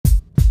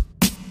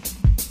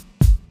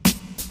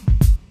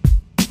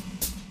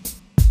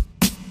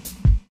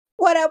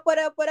What up? What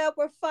up? What up?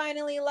 We're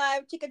finally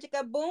live. Chicka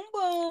chicka boom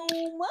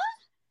boom.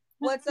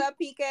 What's up,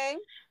 PK?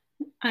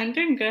 I'm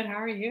doing good. How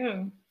are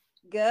you?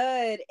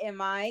 Good. Am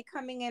I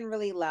coming in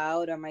really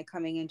loud or am I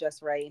coming in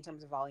just right in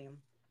terms of volume?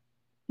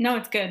 No,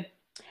 it's good.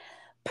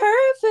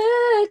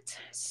 Perfect.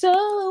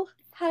 So,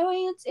 how are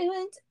you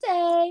doing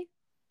today?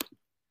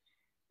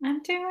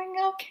 I'm doing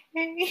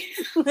okay.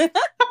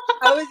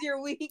 How was your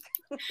week?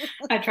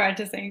 I tried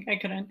to sing, I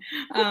couldn't.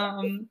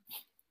 Um,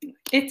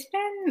 it's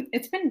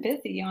been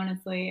busy,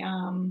 honestly.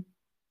 I'm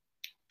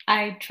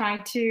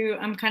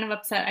kind of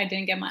upset I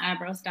didn't get my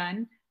eyebrows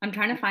done. I'm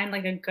trying to find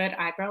like a good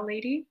eyebrow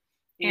lady,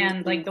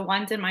 and like the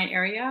ones in my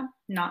area,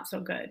 not so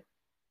good.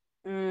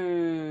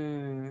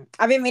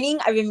 I've been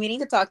meaning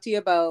to talk to you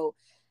about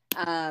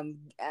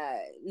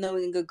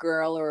knowing a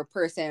girl or a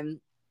person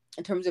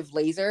in terms of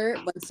laser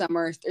when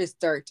summer is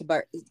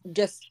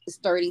just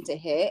starting to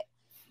hit.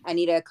 I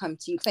need to come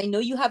to you because I know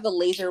you have a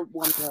laser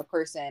woman or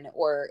person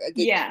or a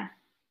good. Yeah.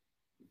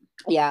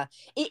 Yeah.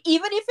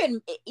 Even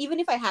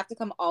if I have to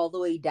come all the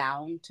way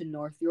down to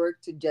North York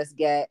to just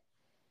get,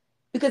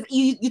 because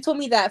you told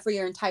me that for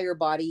your entire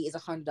body is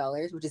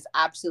 $100, which is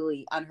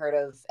absolutely unheard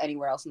of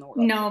anywhere else in the world.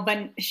 No,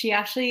 but she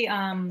actually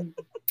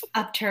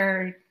upped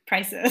her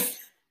prices.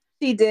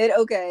 She did.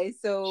 Okay, She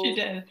so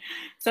did.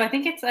 So I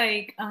think it's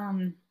like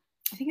I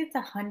think it's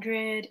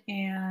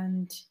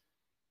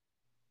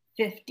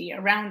 150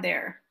 around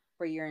there.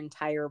 for your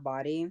entire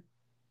body.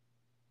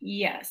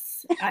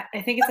 Yes.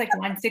 I think it's like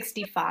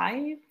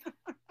 165.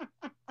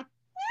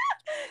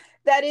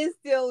 That is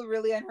still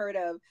really unheard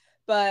of.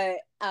 But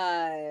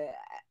I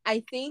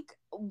think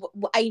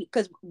I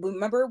because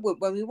remember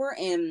when we were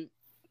in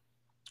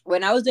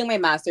when I was doing my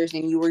master's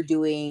and you were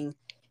doing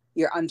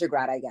your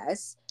undergrad, I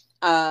guess.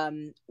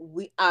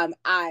 We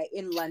I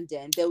in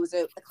London there was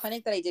a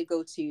clinic that I did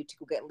go to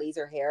go get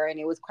laser hair, and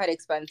it was quite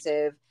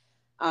expensive.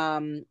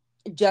 Um,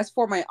 just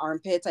for my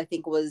armpits, I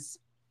think was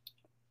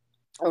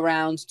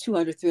around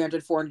 200,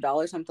 300,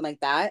 $400, something like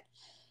that.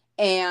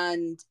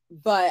 And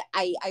but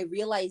I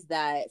realized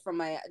that for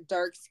my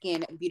dark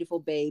skin beautiful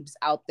babes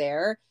out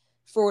there,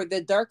 for the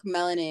dark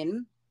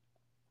melanin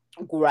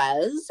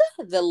Grez,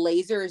 the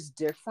laser is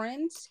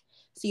different.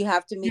 So you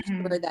have to make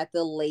Mhm. sure that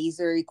the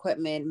laser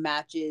equipment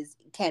matches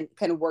can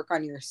work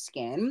on your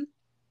skin.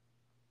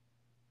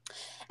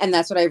 And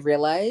that's what I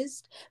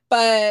realized.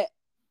 But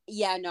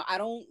yeah, no, I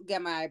don't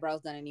get my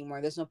eyebrows done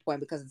anymore. There's no point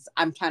because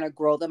I'm trying to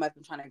grow them. I've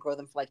been trying to grow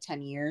them for like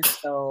 10 years.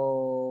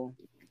 So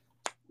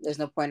there's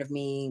no point of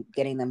me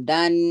getting them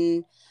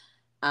done.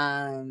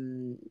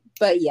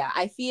 But yeah,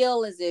 I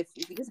feel as if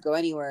you just go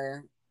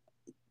anywhere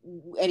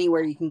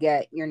you can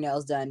get your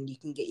nails done,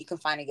 you can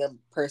find a good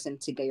person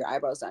to get your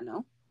eyebrows done.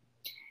 No.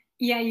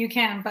 Yeah, you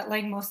can, but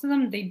like most of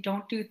them, they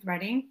don't do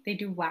threading, they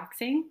do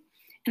waxing.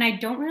 And I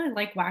don't really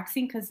like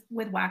waxing because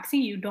with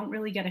waxing, you don't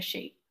really get a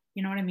shape.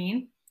 You know what I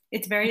mean?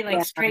 It's very like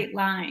Yeah. straight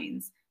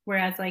lines,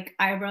 whereas like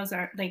eyebrows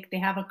are like they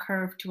have a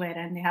curve to it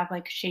and they have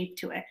like shape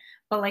to it.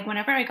 But like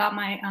whenever I got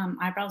my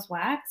eyebrows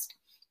waxed,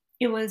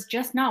 it was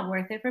just not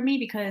worth it for me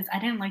because I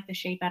didn't like the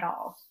shape at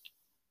all.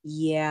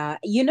 Yeah.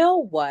 You know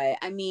what?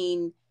 I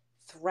mean,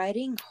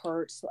 threading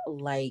hurts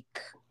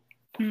like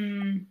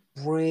Hmm.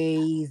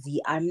 crazy.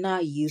 I'm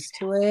not used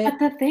to it. But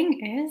the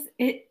thing is,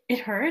 it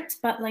hurts,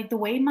 but like the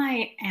way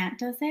my aunt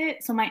does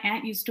it, so my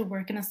aunt used to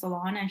work in a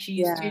salon and she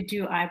used Yeah. to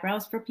do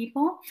eyebrows for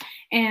people,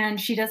 and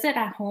she does it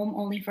at home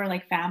only for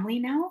like family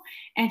now,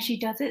 and she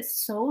does it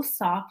so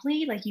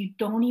softly, like you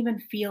don't even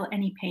feel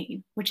any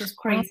pain, which is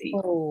crazy.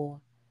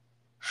 Oh,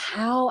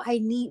 how we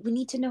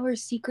need to know her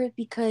secret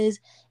because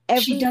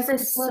She every does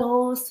it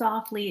girl, so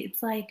softly.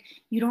 It's like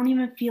you don't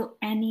even feel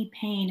any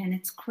pain, and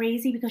it's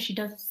crazy because she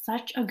does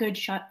such a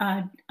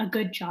a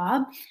good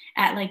job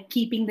at like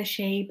keeping the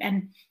shape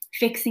and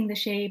fixing the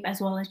shape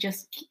as well as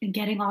just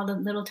getting all the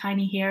little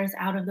tiny hairs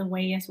out of the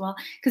way as well.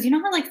 Because you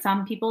know how like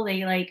some people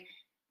they like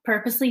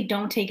purposely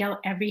don't take out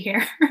every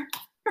hair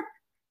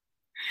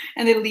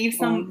and they oh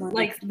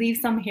my leave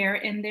some hair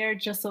in there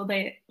just so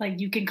they like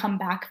you can come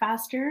back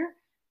faster.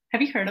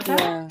 Have you heard of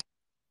that?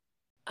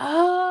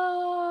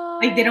 yeah.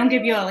 Like they don't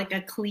give you Oh, like a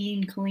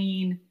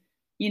clean,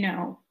 you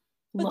know,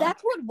 but look.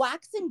 that's what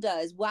waxing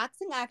does.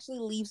 Waxing actually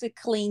leaves a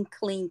clean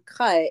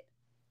cut.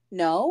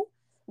 No,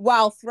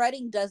 while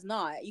threading does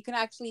not. You can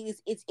actually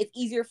it's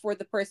easier for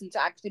the person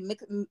to actually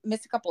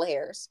miss a couple of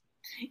hairs.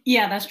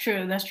 Yeah, that's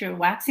true. That's true.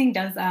 Waxing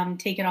does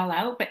take it all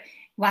out, but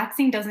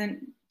waxing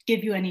doesn't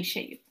give you any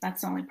shape.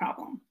 That's the only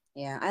problem.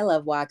 Yeah, I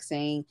love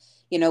waxing.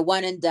 You know,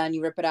 one and done,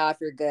 you rip it off,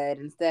 you're good.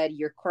 Instead,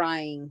 you're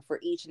crying for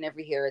each and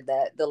every hair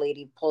that the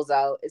lady pulls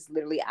out. It's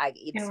literally, It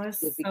it's,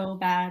 was so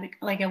bad.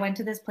 Like I went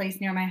to this place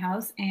near my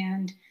house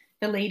and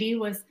the lady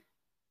was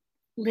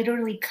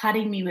literally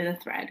cutting me with a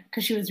thread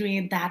because she was doing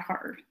it that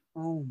hard.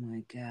 oh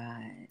my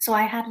God. So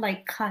I had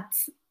like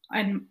cuts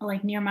and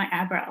like near my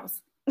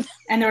eyebrows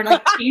and they were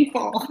like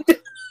painful.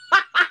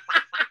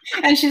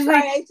 And she's Sorry,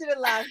 like, I should have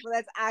laughed, but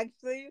that's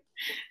actually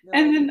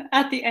and no. then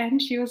at the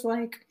end, she was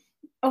like,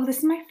 "Oh, this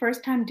is my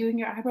first time doing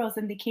your eyebrows,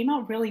 and they came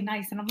out really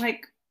nice." And I'm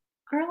like,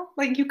 "Girl,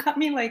 like you cut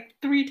me like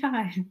 3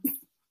 times."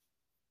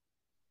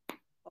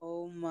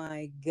 Oh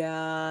my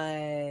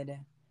God.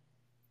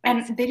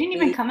 That's And they didn't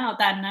even crazy. come out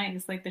that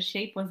nice. Like the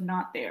shape was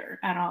not there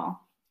at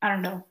all. I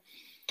don't know.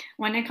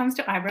 When it comes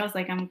to eyebrows,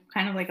 like I'm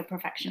kind of like a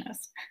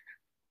perfectionist.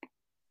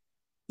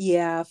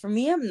 Yeah, for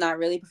me, I'm not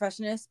really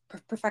perfectionist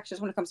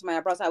when it comes to my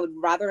eyebrows. I would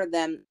rather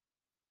them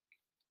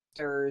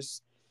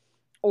sisters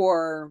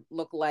or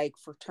look like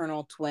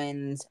fraternal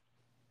twins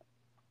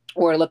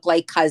or look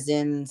like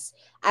cousins.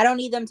 I don't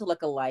need them to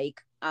look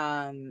alike.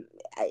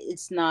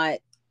 It's not.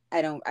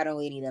 I don't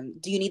really need them.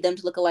 Do you need them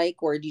to look alike,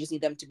 or do you just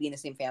need them to be in the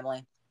same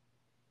family?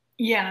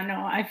 Yeah,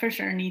 no, I for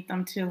sure need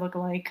them to look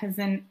alike because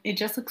then it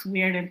just looks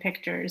weird in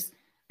pictures.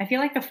 I feel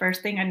like the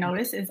first thing I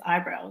notice is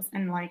eyebrows,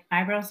 and like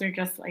eyebrows are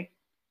just like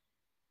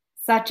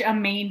such a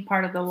main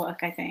part of the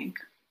look, I think.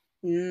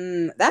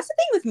 That's the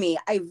thing with me.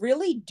 I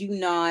really do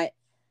not.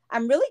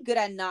 I'm really good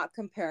at not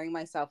comparing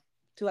myself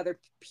to other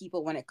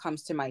people when it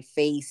comes to my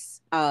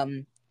face.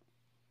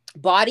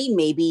 Body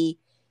maybe,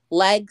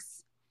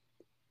 legs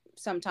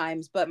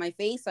sometimes, but my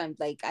face, I'm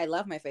like, I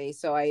love my face,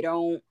 so I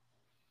don't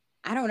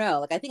know.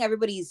 Like, I think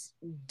everybody's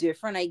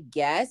different, I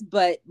guess.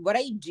 But what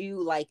I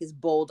do like is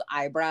bold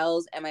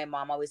eyebrows. And my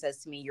mom always says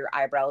to me, your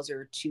eyebrows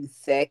are too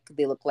thick.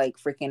 They look like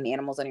freaking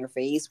animals on your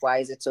face. Why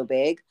is it so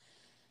big?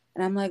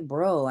 And I'm like,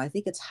 bro, I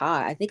think it's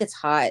hot. I think it's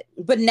hot.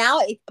 But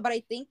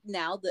I think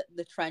now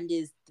the trend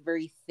is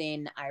very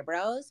thin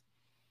eyebrows.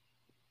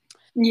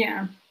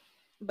 Yeah.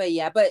 But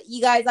yeah, but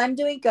you guys, I'm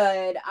doing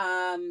good.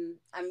 I'm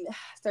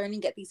starting to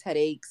get these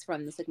headaches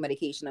from this like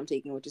medication I'm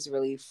taking, which is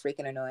really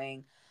freaking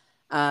annoying.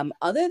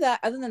 Other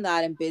than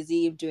that, I'm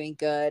busy. I'm doing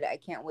good. I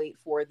can't wait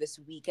for this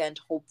weekend.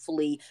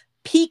 Hopefully,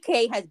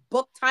 PK has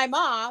booked time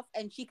off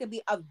and she can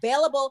be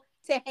available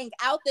to hang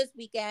out this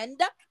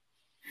weekend.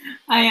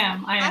 I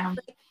am. I That's am.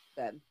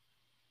 good.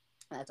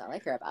 That's all I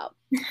care about.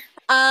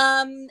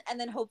 And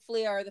then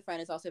hopefully our other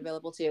friend is also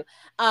available too.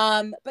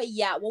 But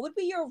yeah, what would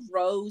be your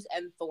rose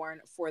and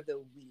thorn for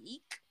the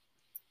week?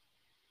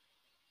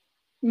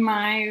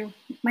 My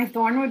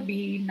thorn would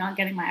be not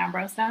getting my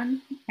eyebrows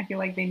done. I feel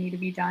like they need to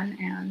be done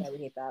and Yeah, we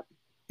hate that.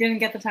 didn't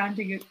get the time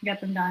to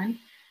get them done.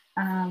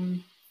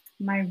 Um,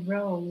 my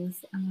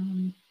rose,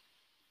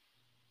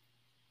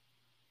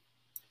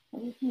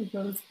 what would my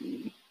rose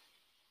be?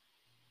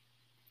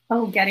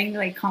 Oh, getting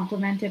like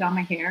complimented on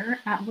my hair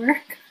at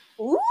work.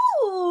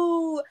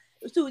 Ooh.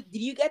 So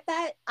did you get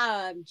that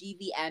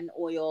GVN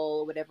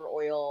oil, whatever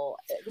oil?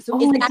 So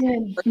is Oh, I that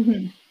did.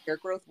 Mhm. hair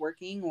growth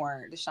working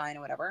or the shine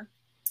or whatever?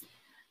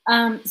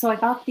 So I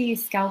got the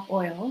scalp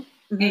oil,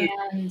 Mhm.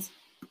 and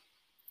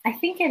I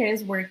think it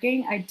is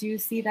working. I do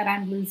see that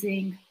I'm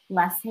losing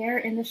less hair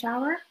in the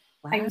shower.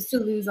 I Wow. used to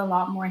lose a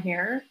lot more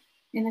hair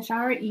in the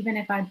shower, even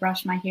if I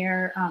brush my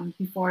hair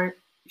before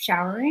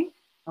showering.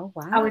 Oh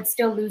I wow. would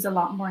still lose a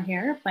lot more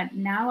hair, but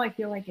now I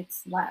feel like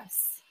it's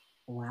less.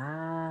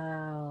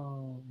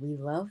 Wow. We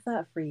love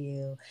that for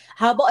you.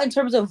 How about in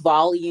terms of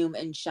volume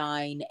and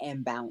shine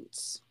and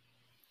bounce?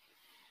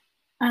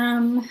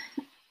 Um,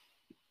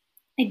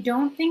 I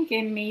don't think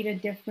it made a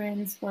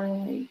difference for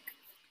like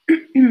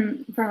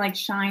for like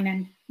shine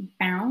and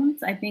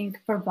bounce. I think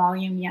for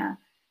volume, yeah.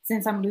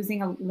 Since I'm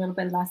losing a little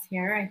bit less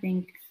hair, I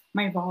think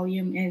my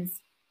volume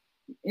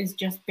is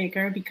just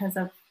bigger because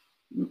of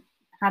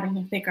having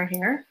a thicker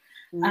hair.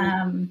 Mm.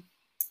 Um,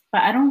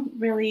 but I don't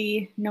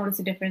really notice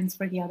a difference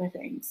for the other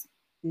things.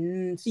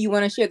 So you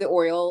want to share the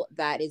oil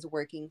that is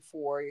working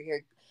for your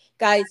hair.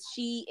 Guys,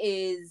 she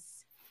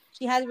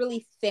has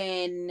really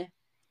thin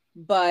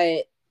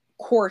but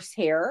coarse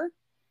hair.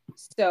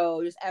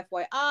 So just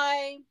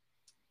FYI.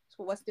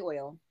 So what's the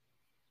oil?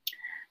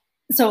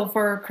 So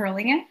for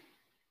curling it,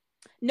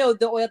 No,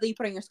 the oil that you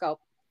put on your scalp.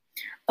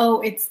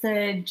 oh, it's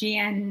the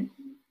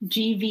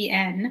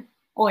GVN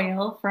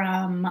oil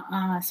from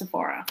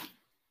Sephora.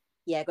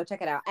 Yeah, go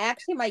check it out. I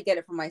actually might get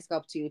it for my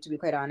scalp too, to be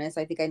quite honest.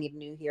 I think I need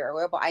new hair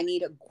oil, but I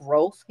need a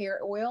growth hair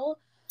oil.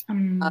 Uh,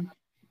 Um,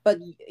 but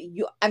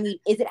I mean,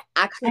 is it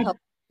actually I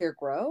helping hair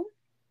grow?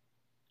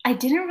 I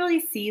didn't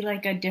really see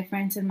like a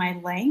difference in my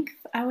length,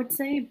 I would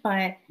say,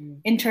 but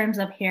in terms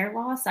of hair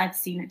loss, I've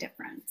seen a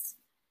difference.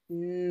 Okay.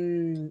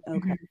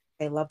 Mhm.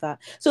 I love that.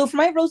 So for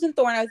my rose and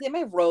thorn, I would say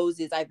my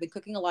roses. I've been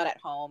cooking a lot at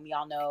home.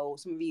 Y'all know,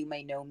 some of you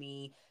may know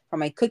me from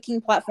my cooking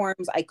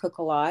platforms. I cook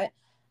a lot.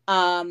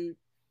 Um,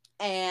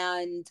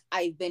 and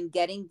I've been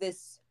getting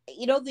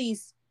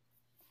these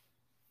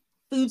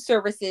food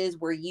services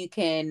where you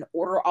can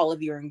order all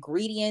of your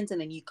ingredients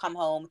and then you come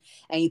home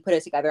and you put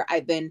it together.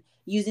 I've been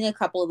using a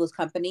couple of those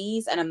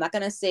companies, and I'm not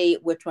gonna say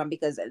which one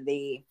because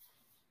they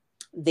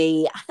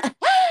they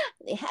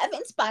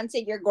haven't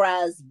sponsored your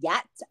girls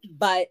yet,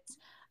 but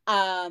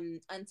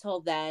until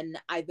then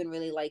I've been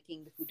really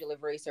liking the food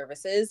delivery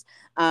services,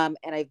 and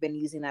I've been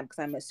using them because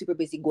I'm a super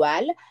busy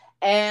gal.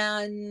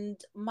 And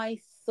my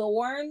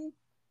thorn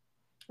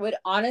would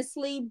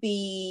honestly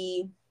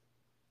be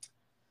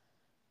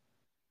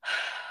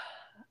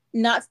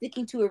not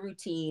sticking to a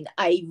routine.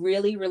 I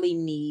really, really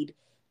need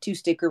to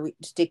stick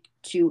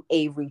to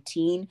a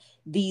routine.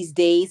 These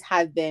days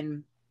have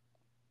been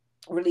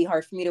really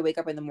hard for me to wake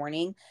up in the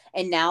morning.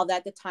 And now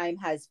that the time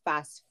has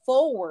fast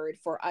forward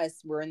for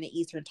us, we're in the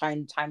Eastern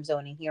time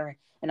zone in here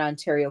in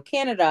Ontario,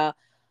 Canada.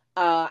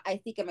 I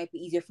think it might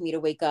be easier for me to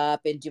wake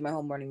up and do my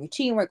whole morning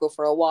routine where I go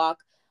for a walk.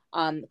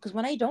 Because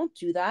when I don't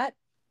do that,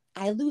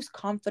 I lose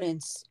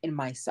confidence in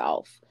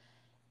myself.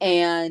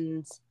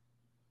 And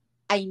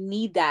I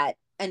need that.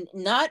 And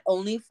not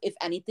only, if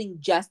anything,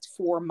 just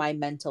for my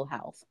mental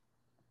health.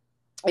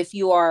 If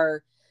you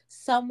are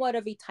somewhat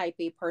of a type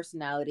A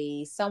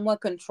personality,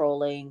 somewhat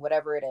controlling,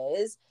 whatever it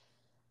is,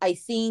 I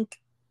think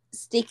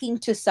sticking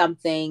to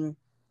something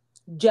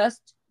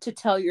just to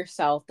tell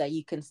yourself that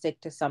you can stick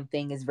to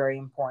something is very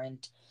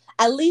important.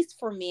 At least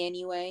for me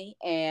anyway.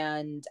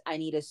 And I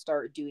need to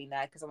start doing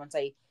that, because once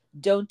I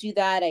don't do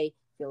that, I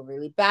feel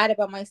really bad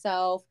about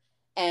myself.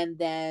 And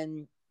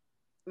then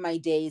my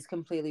day is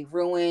completely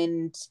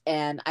ruined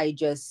and I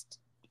just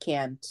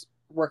can't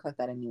work like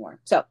that anymore.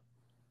 So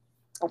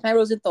that's my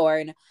rose and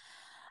thorn.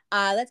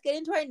 Let's get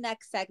into our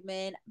next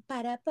segment.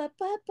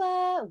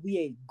 Ba-da-ba-ba-ba. We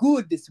ate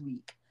good this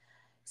week.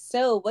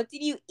 So, what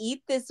did you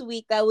eat this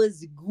week that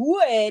was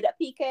good,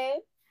 PK?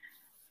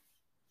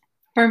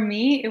 For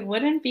me, it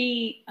wouldn't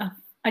be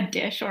a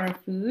dish or a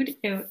food.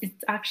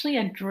 It's actually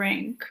a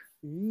drink.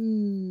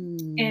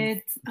 Mm,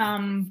 It's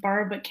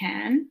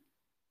barbican.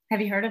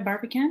 Have you heard of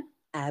barbican?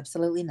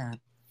 absolutely not.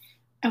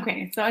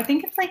 Okay, so I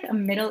think it's like a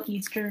Middle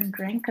Eastern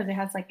drink because it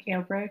has like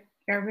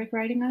Arabic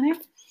writing on it.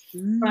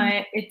 Mm,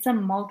 But it's a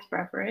malt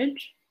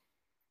beverage,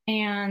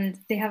 and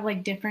they have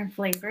like different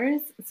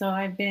flavors. So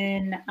I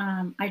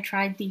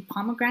tried the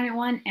pomegranate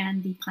one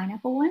and the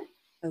pineapple one.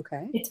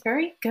 okay. It's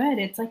very good.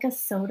 It's like a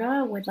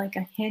soda with like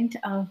a hint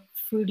of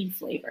fruity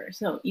flavor.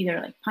 So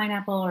either like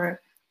pineapple or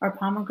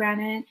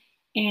pomegranate.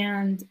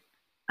 And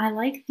I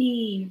like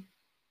the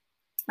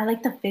I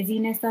like the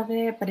fizziness of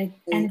it, but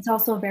it's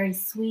also very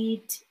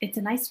sweet. It's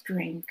a nice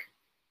drink.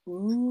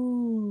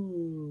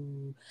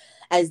 Ooh.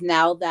 As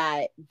now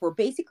that we're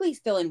basically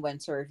still in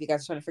winter, if you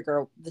guys are trying to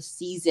figure out the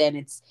season,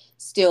 it's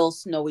still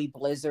snowy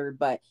blizzard,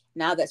 but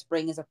now that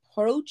spring is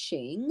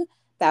approaching,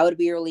 that would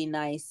be a really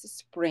nice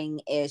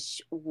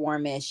spring-ish,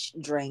 warmish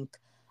drink.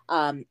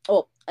 A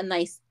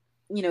nice,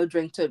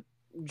 drink to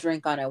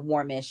drink on a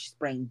warmish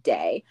spring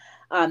day.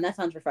 That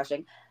sounds refreshing.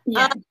 Um,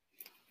 Yeah.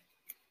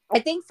 I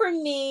think for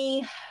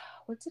me,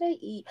 what did I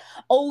eat?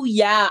 Oh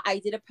yeah, I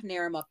did a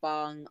Panera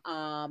mukbang.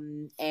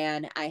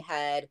 And I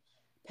had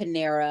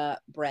Panera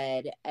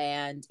bread,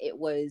 and it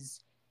was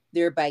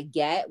their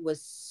baguette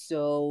was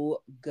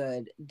so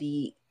good.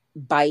 The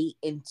bite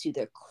into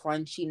the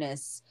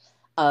crunchiness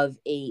of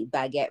a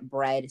baguette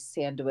bread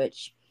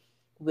sandwich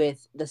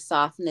with the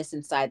softness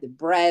inside the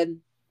bread.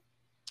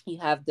 You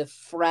have the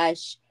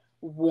fresh,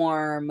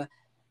 warm,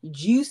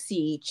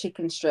 juicy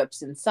chicken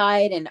strips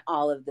inside and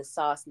all of the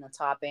sauce and the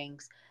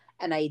toppings.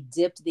 And I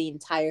dipped the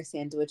entire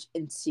sandwich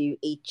into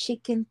a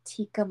chicken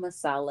tikka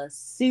masala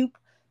soup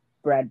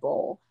bread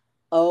bowl.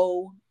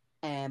 OMG.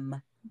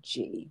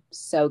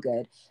 So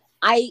good.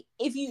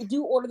 If you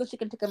do order the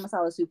chicken tikka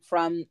masala soup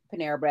from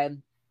Panera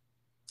Bread,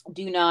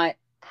 do not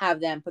have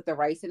them put the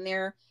rice in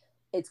there.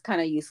 It's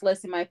kind of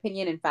useless in my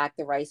opinion. In fact,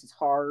 the rice is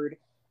hard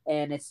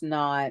and it's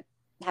not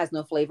has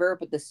no flavor,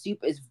 but the soup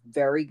is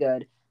very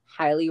good.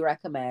 Highly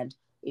recommend.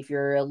 If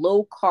you're a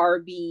low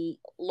carb,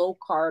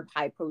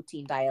 high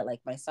protein diet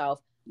like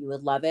myself, you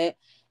would love it.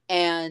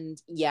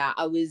 And yeah,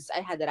 I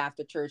had that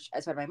after church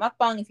as part of my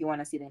mukbang. If you want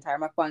to see the entire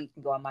mukbang, you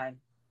can go on my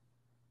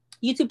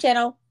YouTube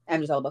channel.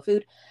 I'm just all about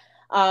food.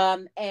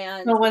 And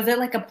So was it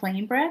like a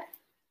plain bread?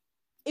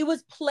 it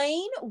was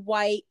plain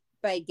white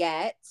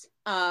baguette,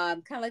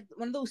 kind of like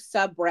one of those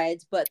sub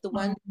breads, but the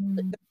Um,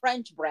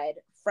 French bread,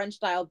 French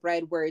style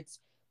bread, where it's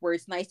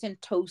nice and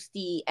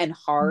toasty and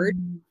hard,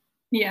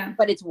 yeah.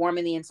 but it's warm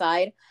in the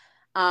inside.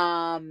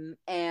 And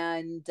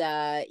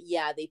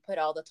yeah, they put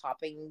all the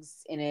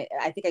toppings in it.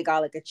 I think I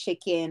got like a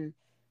chicken,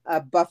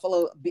 a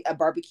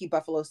barbecue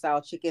buffalo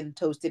style chicken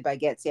toasted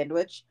baguette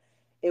sandwich.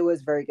 It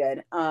was very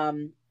good.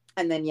 And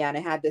then yeah, and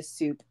I had this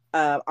soup.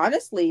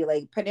 Honestly,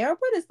 like Panera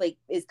bread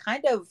is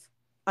kind of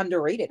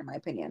underrated in my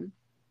opinion.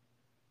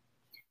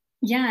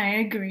 Yeah, I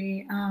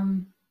agree.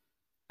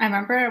 I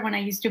remember when I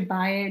used to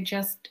buy it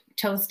just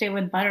toasted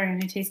with butter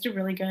and it tasted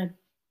really good.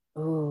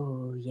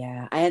 Oh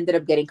yeah, I ended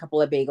up getting a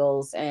couple of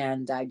bagels,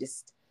 and I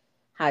just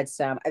had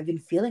some. I've been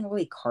feeling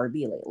really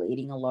carby lately,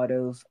 eating a lot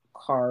of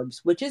carbs,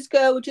 which is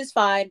good, which is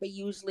fine, but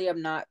usually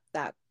I'm not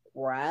that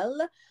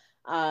well.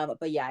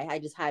 But yeah, I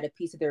just had a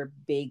piece of their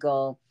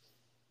bagel,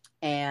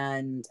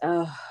 and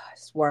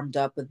it's warmed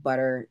up with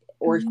butter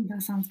or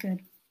That sounds good.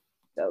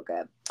 so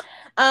good.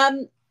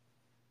 Um,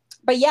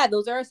 but yeah,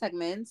 those are our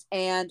segments,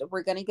 and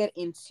we're gonna get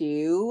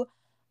into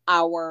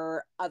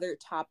our other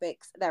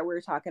topics that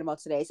we're talking about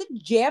today. It's a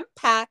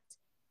jam-packed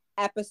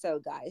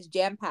episode, guys,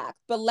 jam-packed.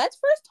 But let's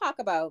first talk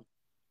about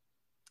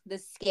the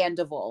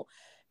Scandoval.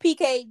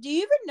 PK, do you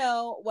even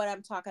know what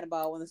I'm talking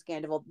about when the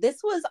Scandoval?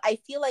 I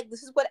feel like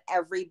this is what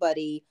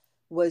everybody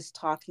was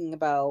talking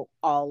about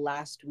all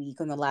last week,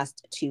 in the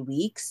last 2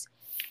 weeks.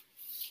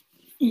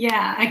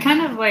 Yeah, I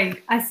kind of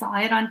like, I saw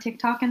it on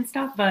TikTok and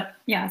stuff, but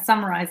yeah,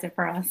 summarize it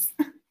for us.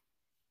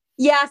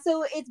 Yeah,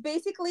 so it's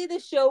basically the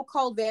show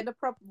called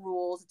Vanderpump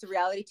Rules. It's a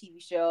reality TV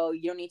show.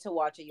 You don't need to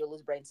watch it; you'll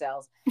lose brain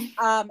cells.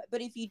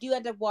 But if you do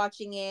end up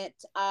watching it,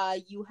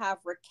 you have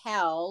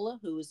Raquel,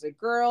 who's a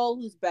girl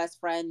who's best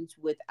friends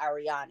with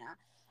Ariana.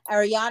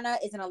 Ariana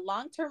is in a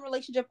long-term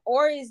relationship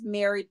or is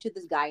married to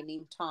this guy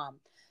named Tom.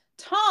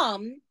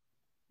 Tom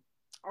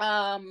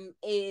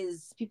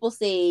is, people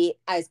say,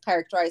 as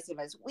characterized him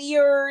as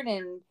weird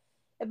and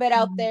a bit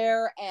out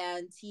there,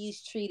 and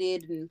he's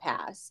treated in the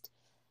past.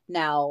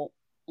 Now,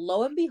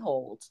 lo and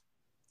behold,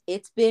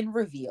 it's been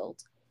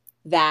revealed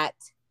that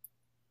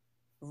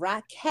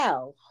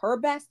Raquel, her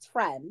best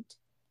friend,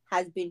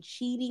 has been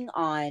cheating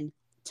on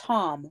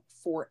Tom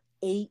for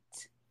 8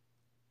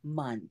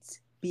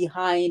 months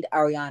behind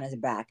Ariana's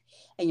back.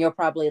 And you're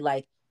probably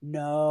like,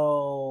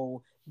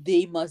 no,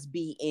 they must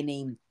be in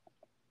a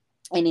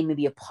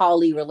maybe a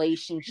poly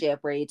relationship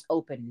where it's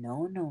open.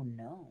 No, no,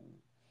 no.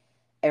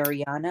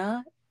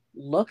 Ariana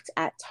looked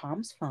at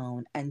Tom's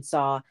phone and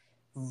saw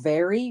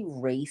very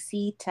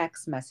racy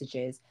text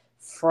messages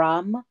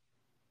from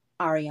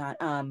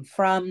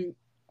from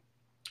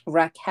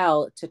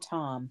Raquel to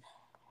Tom.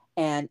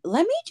 And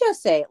let me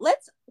just say,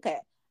 okay.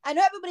 I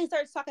know everybody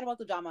starts talking about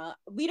the drama.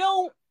 We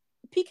don't,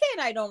 PK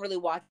and I don't really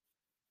watch.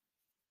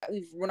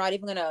 We're not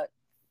even gonna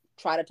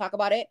try to talk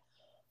about it.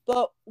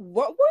 But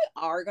what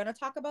we are gonna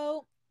talk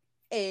about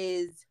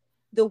is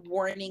the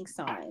warning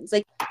signs.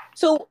 Like,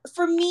 so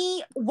for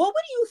me, what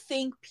would you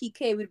think,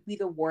 PK, would be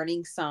the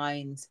warning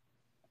signs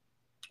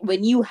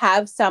when you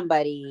have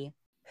somebody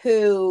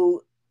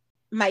who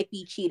might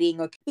be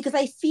cheating? Or, because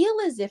I feel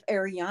as if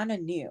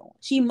Ariana knew.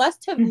 She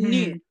must have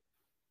knew.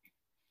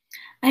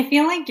 I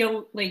feel like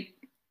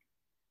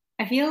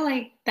I feel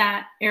like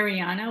that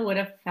Ariana would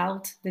have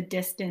felt the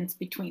distance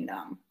between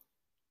them.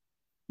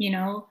 You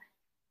know,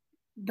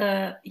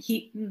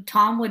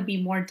 Tom would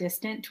be more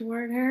distant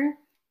toward her,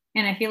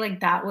 and I feel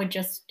like that would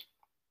just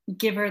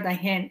give her the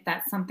hint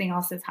that something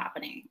else is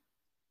happening.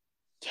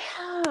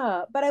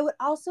 Yeah, but I would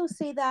also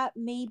say that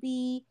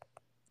maybe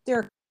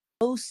their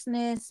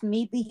closeness,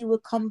 maybe he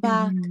would come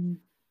back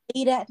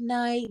late at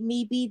night,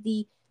 maybe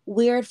the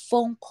weird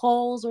phone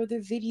calls or the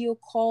video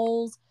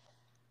calls.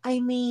 I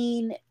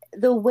mean,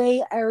 the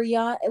way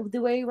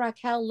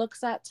Raquel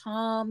looks at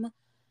Tom.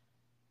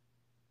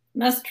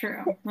 That's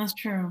true. That's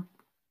true.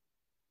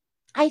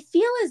 I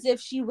feel as if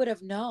she would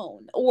have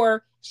known,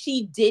 or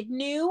she did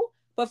knew,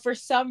 but for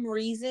some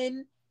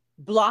reason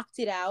blocked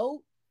it out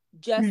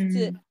just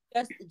to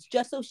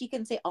just so she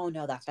can say, "Oh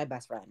no, that's my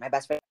best friend. My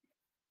best friend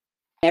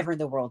never in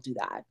the world do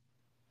that."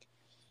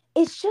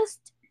 It's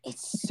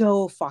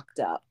so fucked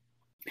up.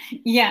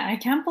 Yeah, I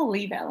can't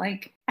believe it.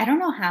 Like, I don't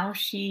know how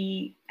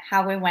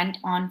it went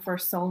on for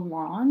so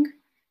long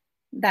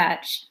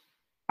that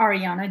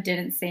Ariana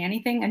didn't say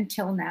anything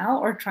until now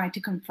or tried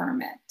to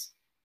confirm it.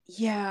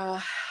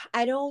 Yeah,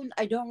 I don't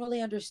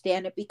really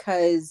understand it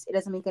because it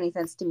doesn't make any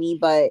sense to me,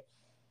 but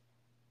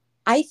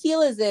I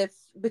feel as if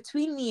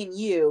between me and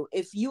you,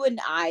 if you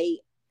and I,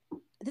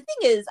 the thing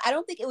is, I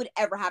don't think it would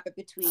ever happen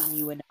between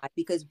you and I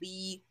because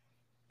we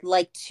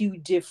like two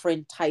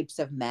different types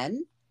of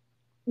men.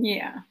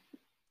 Yeah.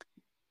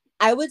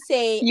 I would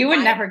say you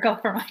would never go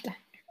for my dad.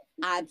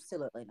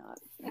 Absolutely not.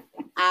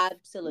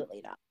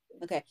 Absolutely not.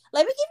 Okay.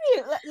 Let me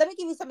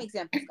give you some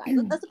examples, guys.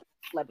 Let's look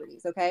at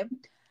celebrities, okay?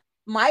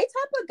 My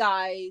type of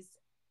guys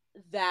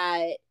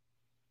that,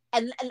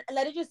 and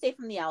let it just say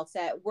from the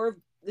outset, we're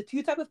the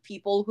two type of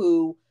people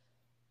who,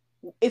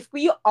 if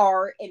we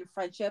are in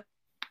friendship,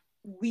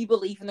 we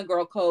believe in the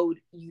girl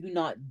code. You do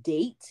not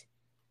date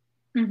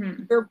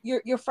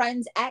your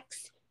friend's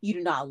ex. You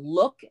do not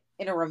look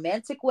in a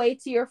romantic way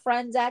to your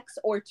friend's ex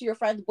or to your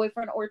friend's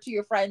boyfriend or to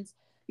your friend's,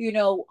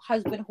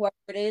 husband, whoever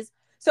it is.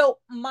 So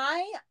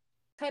my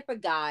type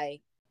of guy,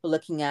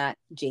 looking at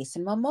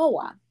Jason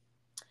Momoa,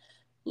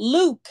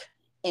 Luke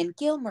in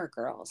Gilmore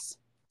Girls,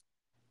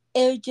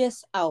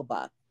 Idris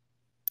Elba.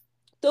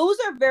 Those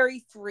are very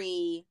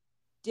three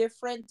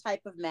different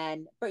type of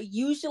men, but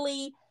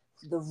usually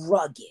the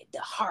rugged, the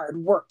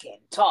hard-working,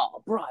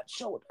 tall, broad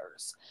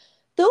shoulders.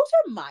 Those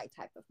are my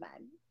type of men.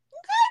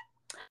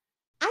 Okay.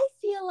 I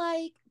feel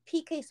like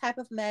PK's type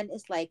of men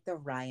is like the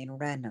Ryan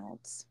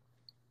Reynolds.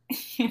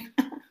 Do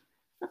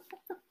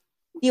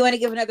you want to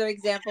give another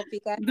example,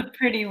 PK? The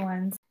pretty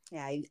ones.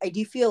 Yeah, I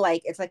do feel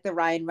like it's like the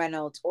Ryan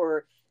Reynolds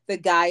or the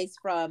guys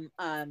from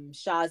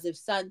Shaws of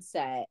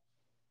Sunset.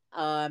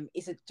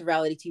 It's a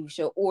reality TV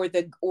show, or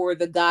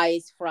the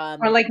guys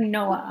from, or like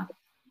Noah.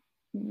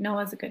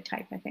 Noah's a good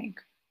type, I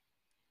think.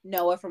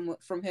 Noah from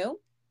who?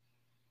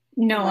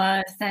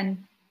 Noah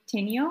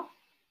Centineo.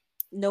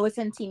 Noah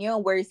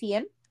Centineo. Where is he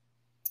in?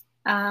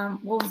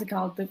 What was it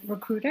called? The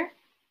Recruiter.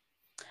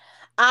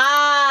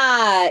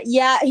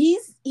 Yeah,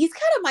 he's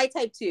kind of my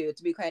type too,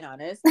 to be quite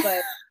honest.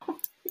 But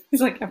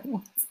he's like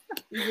everyone's.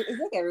 He's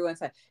like everyone's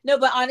type. No,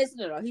 but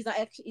honestly, no, he's not.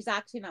 He's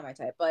actually not my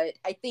type. But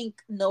I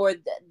think Noah,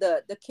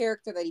 the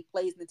character that he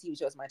plays in the TV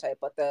show is my type.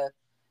 But the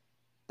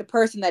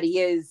person that he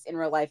is in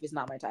real life is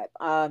not my type.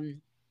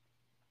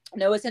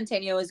 Noah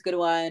Centineo is a good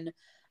one.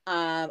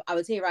 I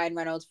would say Ryan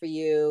Reynolds for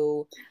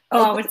you.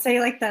 Oh, I Like, would say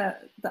like the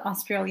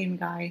Australian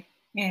guy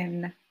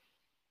in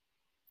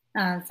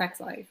Sex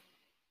Life.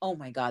 oh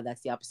my God,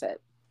 that's the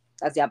opposite.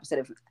 That's the opposite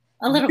of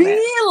A little bit.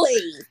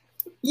 really.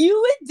 You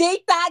would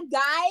date that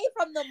guy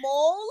from the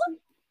mole?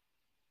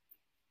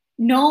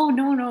 No,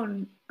 no,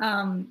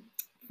 no.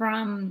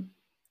 From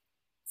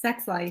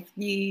Sex Life.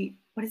 The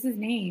what is his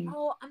name?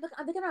 Oh, I'm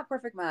thinking about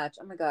Perfect Match.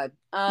 Oh my God.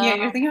 Yeah,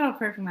 you're thinking about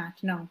Perfect Match.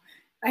 No,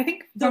 I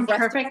think The from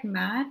restaurant. Perfect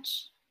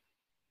Match.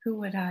 Who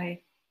would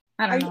I?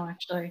 I Are don't you know.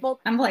 Actually, well?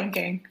 I'm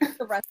blanking.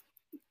 The rest.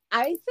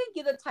 I think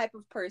you're the type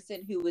of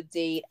person who would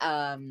date.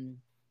 Let me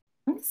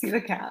see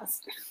the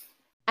cast.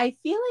 I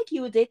feel like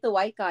you would date the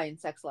white guy in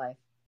Sex Life.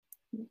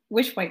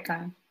 Which white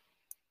guy?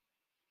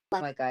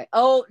 White guy.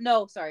 Oh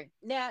no, sorry.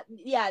 Yeah.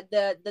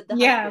 The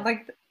Yeah, husband.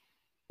 like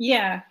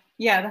yeah,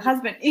 the You,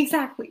 husband.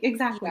 Exactly, yeah.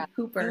 exactly. You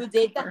Cooper, would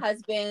date the Cooper.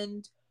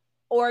 husband,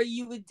 or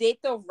you would date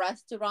the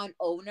restaurant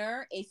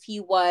owner if he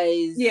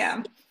was.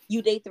 Yeah,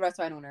 You date the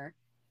restaurant owner.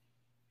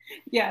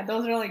 yeah.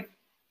 Those are like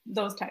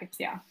those types.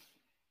 Yeah,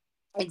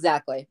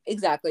 Exactly.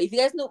 Exactly. If you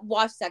guys know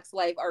watch Sex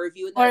Life, our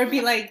review in or that it'd in be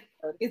that like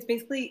episode, it's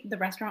basically the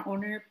restaurant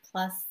owner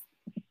plus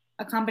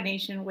a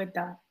combination with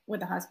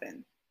the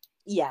husband.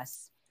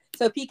 yes.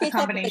 So A PK type is like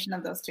combination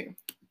of those two.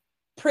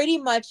 pretty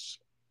much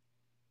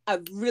a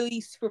really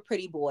super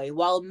pretty boy,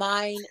 while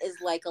mine is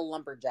like a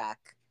lumberjack.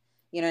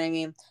 You know what I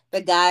mean?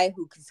 The guy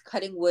who's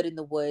cutting wood in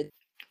the woods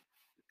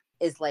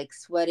is like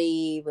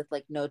sweaty with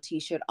like no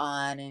t-shirt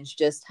on and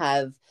just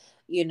have,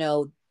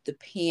 the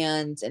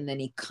pants, and then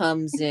he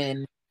comes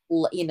in,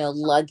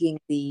 lugging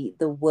the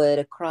wood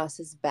across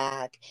his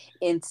back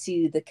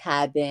into the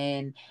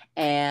cabin,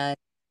 and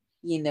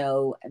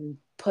and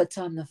puts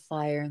on the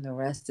fire, and the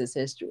rest is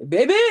history,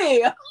 baby.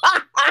 That's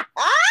my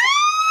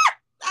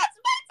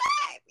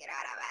type, you know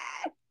what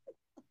I mean?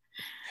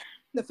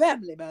 The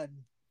family man.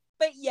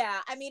 But yeah,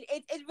 I mean,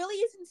 it really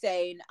is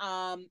insane.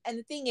 And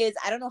the thing is,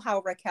 I don't know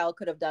how Raquel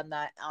could have done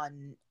that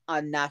on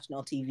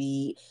national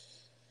TV.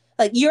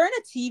 Like, you're in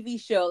a TV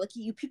show, like,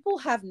 you people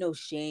have no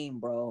shame,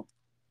 bro.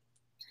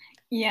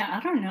 Yeah, I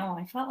don't know.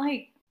 I felt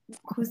like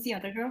who's the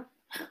other girl?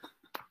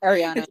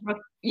 Ariana.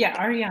 Yeah,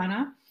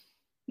 Ariana.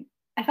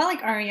 I felt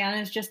like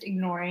Ariana is just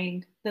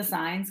ignoring the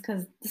signs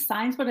because the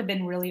signs would have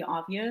been really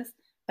obvious,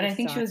 but The I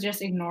think she son. was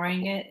just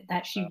ignoring it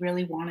that she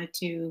really wanted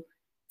to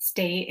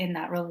stay in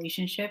that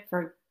relationship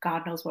for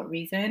God knows what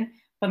reason.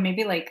 But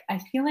maybe like I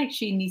feel like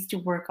she needs to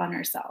work on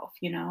herself,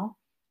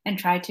 and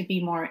try to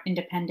be more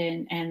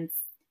independent and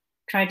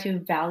try to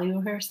value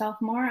herself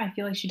more. I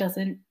feel like she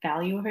doesn't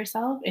value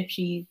herself if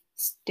she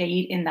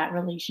stayed in that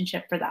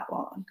relationship for that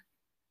long.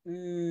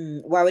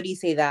 Why would you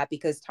say that?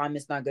 Because Tom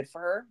is not good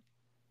for her?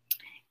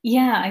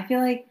 Yeah, I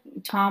feel like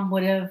Tom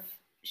would have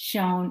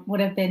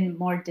been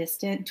more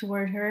distant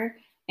toward her.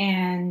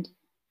 And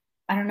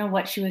I don't know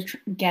what she was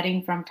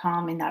getting from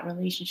Tom in that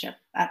relationship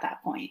at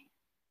that point.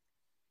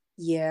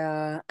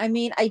 Yeah. I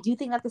mean, I do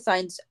think that the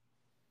signs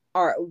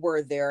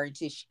were there,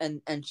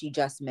 and she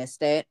just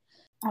missed it.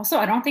 Also,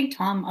 I don't think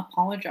Tom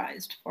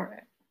apologized for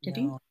it. Did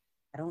he? No,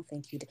 I don't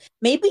think he did.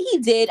 Maybe he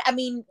did. I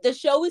mean, the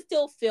show is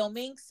still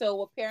filming,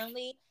 so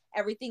apparently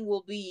everything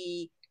will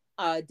be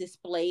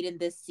displayed in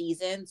this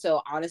season.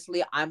 So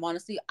honestly, I'm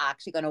honestly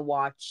actually gonna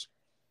watch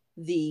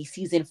the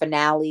season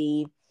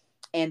finale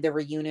and the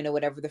reunion or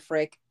whatever the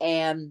frick.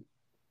 And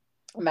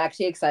I'm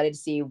actually excited to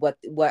see what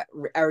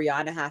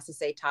Ariana has to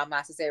say, Tom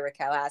has to say,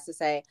 Raquel has to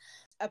say.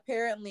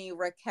 Apparently,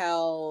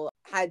 Raquel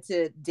had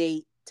to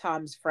date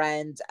Tom's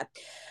friend.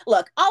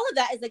 Look, all of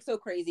that is like so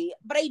crazy.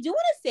 But I do want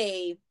to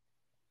say,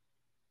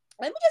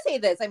 let me just say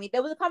this. I mean,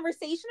 there was a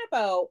conversation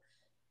about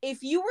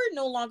if you were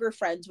no longer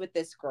friends with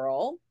this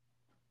girl,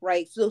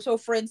 right? So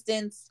for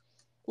instance,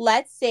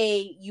 let's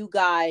say you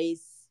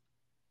guys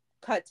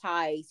cut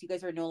ties, you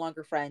guys are no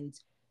longer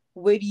friends.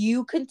 Would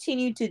you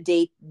continue to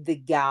date the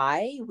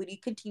guy? Would you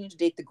continue to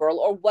date the girl?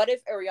 Or what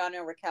if Ariana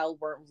and Raquel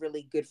weren't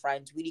really good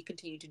friends? Would you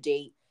continue to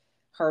date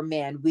her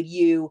man? Would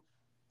you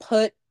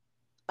put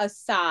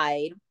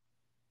aside,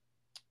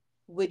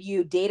 would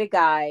you date a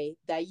guy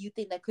that you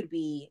think that could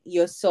be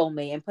your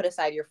soulmate and put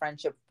aside your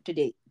friendship to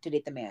date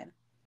the man?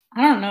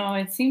 I don't know.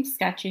 It seems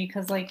sketchy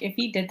because, like, if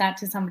he did that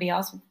to somebody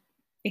else,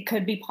 it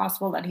could be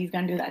possible that he's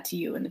going to do that to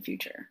you in the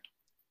future.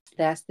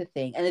 That's the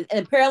thing. And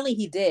apparently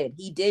he did.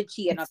 He did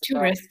cheat on It's another too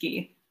girl.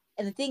 risky.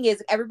 And the thing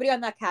is, everybody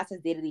on that cast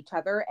has dated each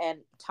other, and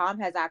Tom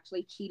has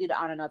actually cheated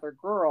on another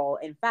girl.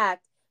 In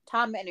fact,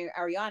 Tom and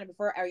Ariana,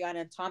 before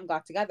Ariana and Tom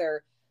got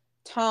together,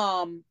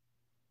 Tom,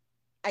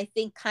 I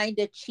think, kind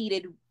of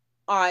cheated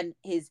on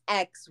his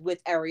ex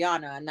with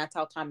Ariana, and that's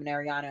how Tom and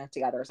Ariana are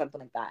together, or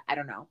something like that. I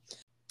don't know.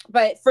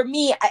 But for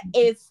me,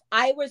 if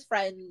I was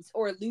friends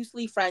or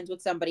loosely friends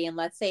with somebody, and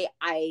let's say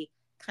I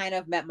kind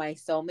of met my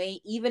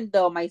soulmate, even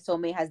though my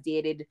soulmate has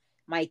dated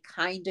my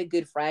kind of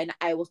good friend,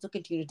 I will still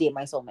continue to date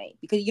my soulmate,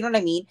 because you know what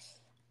I mean?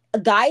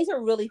 Guys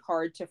are really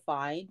hard to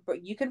find,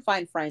 but you can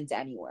find friends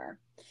anywhere.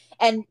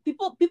 And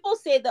people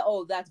say that,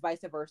 oh, that's vice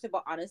versa,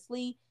 but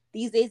honestly,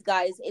 these days,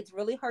 guys, it's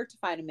really hard to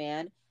find a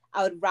man.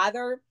 I would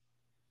rather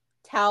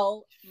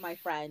tell my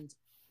friend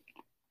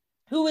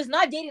who is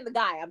not dating the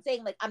guy. I'm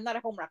saying, like, I'm not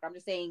a homewrecker. I'm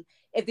just saying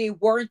if they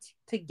weren't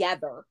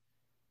together,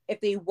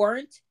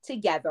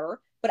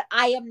 but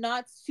I am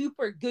not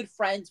super good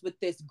friends with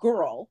this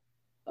girl,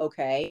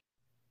 okay?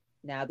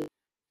 Now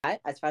that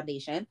as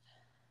foundation,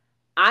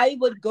 I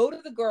would go to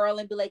the girl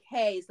and be like,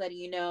 hey, it's letting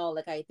you know,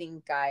 like, I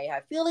think I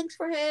have feelings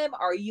for him.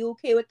 Are you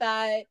okay with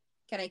that?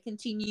 Can I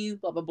continue?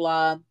 Blah, blah,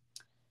 blah.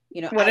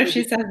 You know, What if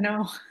she says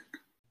no?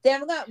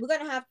 then we're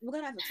gonna have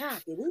to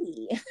talk,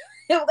 baby.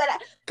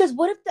 Because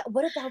what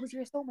if that was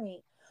your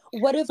soulmate?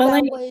 What if But that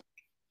like was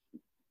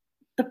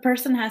the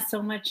person has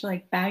so much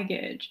like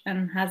baggage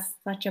and has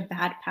such a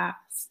bad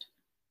past,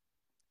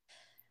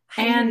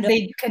 how do you and know?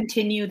 they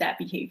continue that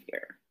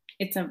behavior.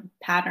 It's a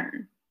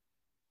pattern.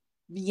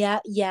 Yeah,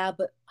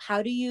 but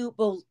how do you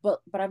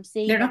but I'm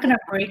saying They're not that going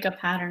to break a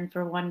pattern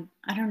for one.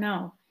 I don't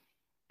know.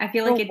 I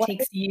feel for like it what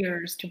takes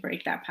years to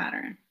break that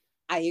pattern.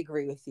 I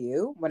agree with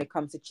you when it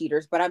comes to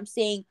cheaters, but I'm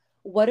saying,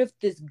 what if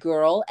this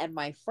girl and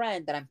my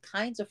friend that I'm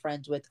kinds of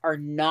friends with are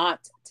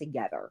not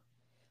together?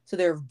 So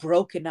they're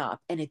broken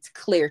up and it's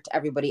clear to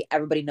everybody.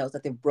 Everybody knows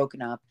that they've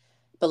broken up.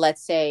 But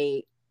let's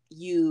say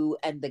you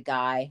and the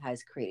guy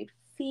has created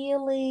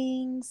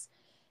feelings.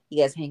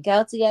 You guys hang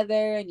out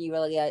together and you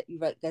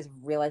guys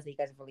realize that you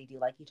guys really do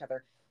like each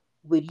other.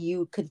 Would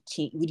you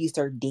continue? Would you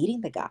start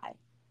dating the guy?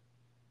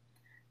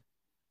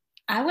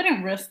 I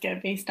wouldn't risk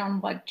it based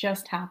on what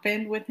just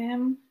happened with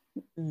him,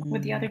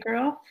 with the Mm, other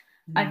girl.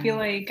 I feel mm,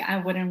 like I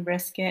wouldn't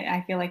risk it.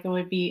 I feel like it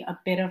would be a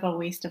bit of a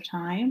waste of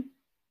time,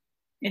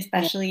 yeah.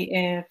 especially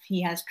if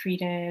he has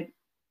treated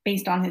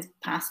based on his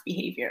past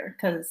behavior.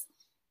 Because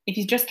if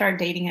you just start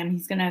dating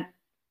him,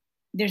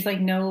 there's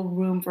like no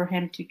room for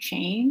him to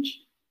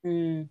change.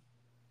 Mm.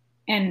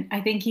 And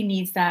I think he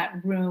needs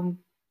that room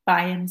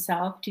by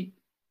himself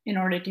in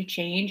order to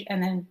change.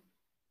 And then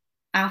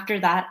after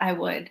that, I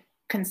would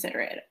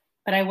consider it,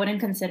 but I wouldn't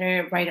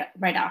consider it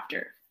right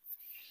after.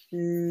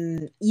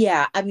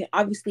 Yeah, I mean,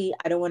 obviously,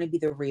 I don't want to be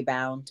the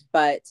rebound,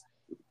 but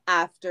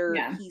after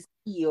Yeah. he's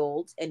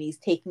healed and he's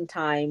taking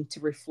time to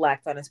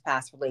reflect on his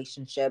past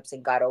relationships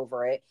and got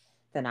over it,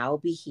 then I'll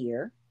be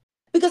here.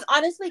 Because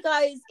honestly,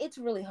 guys, it's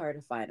really hard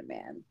to find a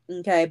man.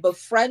 Okay. But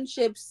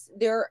friendships,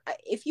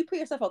 if you put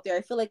yourself out there,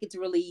 I feel like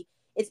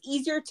it's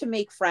easier to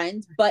make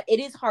friends, but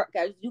it is hard,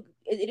 guys.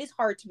 It is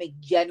hard to make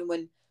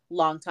genuine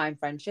long time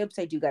friendships.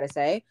 I do gotta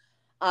say.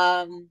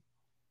 Um,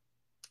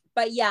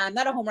 but yeah, I'm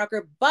not a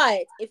homewrecker.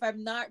 But if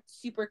I'm not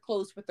super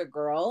close with a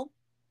girl,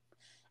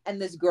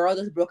 and this girl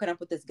that's broken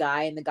up with this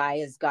guy, and the guy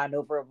has gone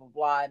over blah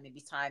blah,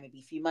 maybe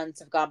a few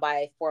months have gone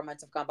by, 4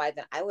 months have gone by,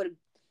 then I would,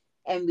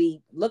 and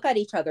we look at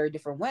each other a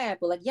different way, I'd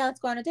be like, yeah, let's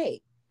go on a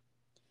date.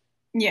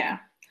 Yeah.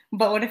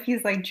 But what if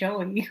he's like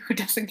Joey who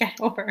doesn't get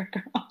over a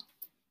girl?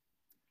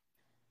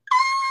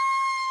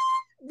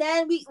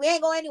 Then we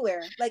ain't going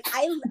anywhere. Like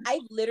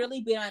I've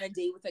literally been on a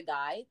date with a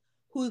guy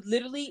who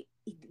literally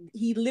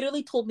he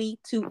literally told me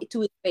to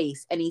his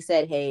face, and he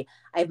said, hey,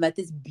 I've met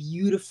this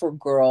beautiful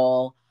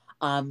girl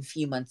a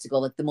few months ago,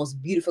 like the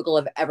most beautiful girl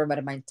I've ever met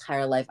in my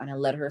entire life, and I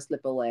let her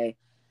slip away.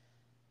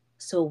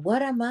 So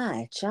what am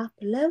I, chop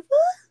liver?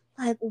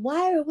 Like,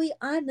 why are we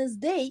on this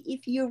date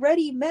if you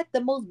already met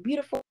the most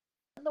beautiful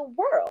in the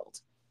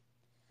world?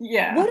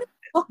 Yeah. What is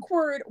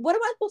awkward? What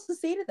am I supposed to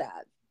say to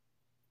that?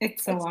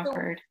 It's so It's so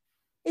awkward.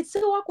 it's so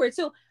awkward.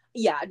 So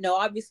yeah, no,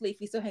 obviously if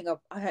you still hang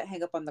up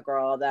on the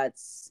girl,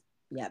 that's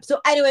yeah.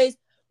 So anyways,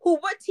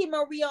 what team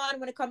are we on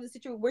when it comes to the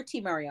situation? We're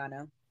team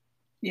Mariana.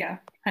 Yeah.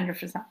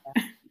 100%.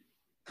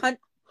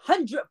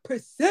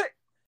 100%.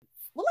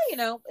 We'll let you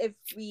know if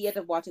we end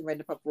up watching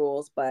Vanderpump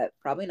Rules, but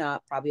probably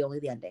not. Probably only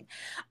the ending.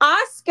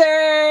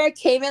 Oscar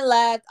came and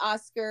left.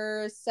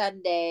 Oscar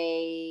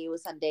Sunday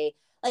was Sunday.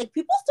 Like,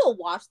 people still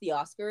watch the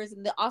Oscars,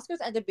 and the Oscars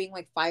end up being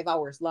like 5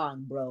 hours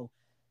long, bro.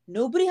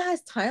 Nobody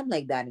has time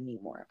like that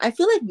anymore. I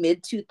feel like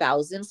mid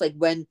 2000s, like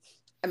when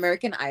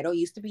American Idol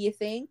used to be a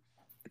thing,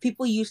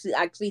 people used to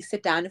actually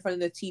sit down in front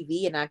of the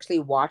TV and actually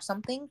watch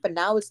something. But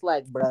now it's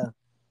like, bro,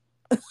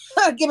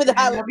 give me the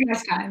Yeah, highlight. nobody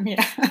has time.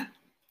 Yeah.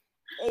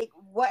 Like,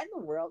 what in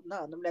the world?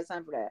 No, nobody has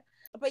time for that.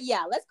 But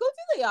yeah, let's go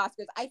through the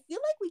Oscars. I feel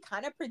like we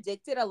kind of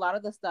predicted a lot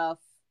of the stuff,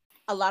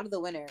 a lot of the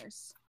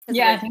winners.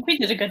 Yeah, I think we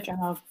did a good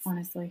job,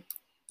 honestly.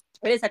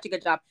 It is such a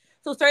good job.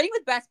 So starting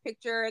with Best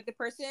Picture,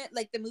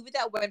 the movie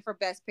that went for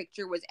Best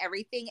Picture was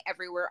Everything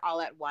Everywhere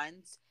All at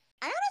Once.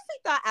 I honestly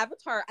thought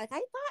I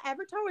thought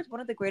Avatar was one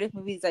of the greatest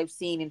movies I've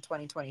seen in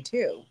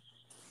 2022,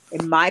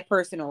 in my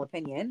personal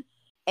opinion.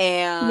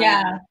 And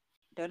Yeah.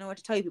 don't know what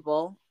to tell you,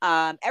 people.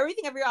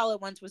 Everything Everywhere All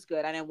at Once was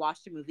good, and I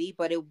watched the movie,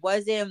 but it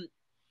wasn't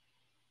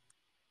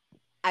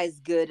as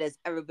good as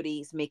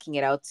everybody's making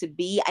it out to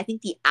be. I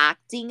think the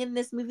acting in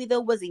this movie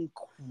though was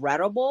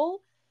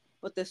incredible,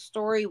 but the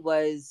story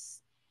was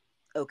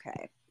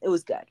okay. It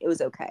was good. It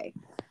was okay.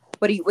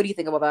 What do you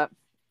think about that?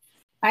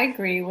 I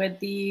agree with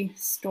the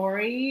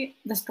story.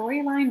 The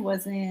storyline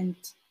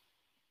wasn't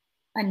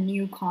a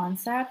new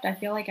concept. I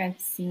feel like I've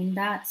seen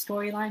that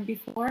storyline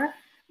before,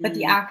 but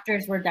the Mm,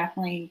 actors were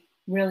definitely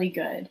really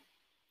good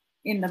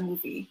in the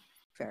movie.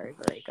 very,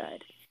 very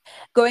good.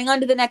 Going on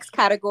to the next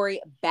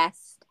category,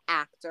 Best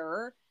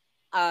Actor.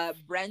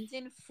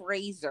 Brendan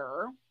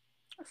Fraser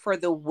for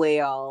The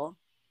Whale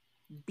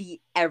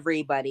beat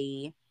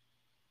everybody,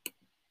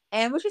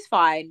 and which is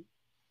fine.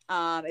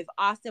 If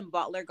Austin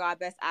Butler got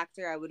Best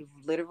Actor, I would have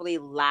literally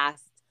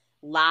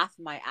laughed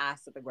my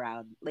ass to the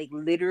ground, like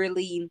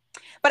literally.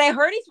 But I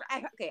heard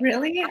okay.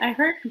 Really? I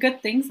heard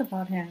good things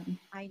about him.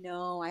 I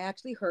know. I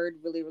actually heard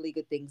really, really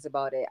good things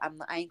about it.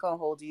 I ain't gonna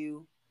hold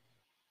you.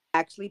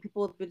 Actually,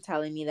 people have been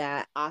telling me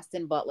that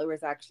Austin Butler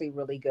was actually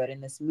really good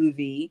in this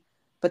movie,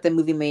 but the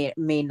movie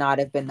may not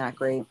have been that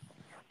great.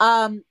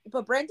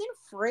 But Brendan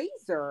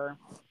Fraser,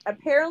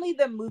 apparently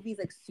the movie's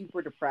like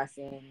super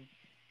depressing.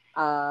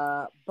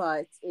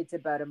 But it's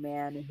about a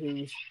man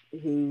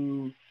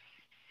who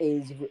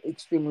is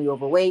extremely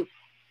overweight,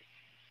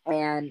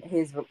 and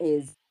his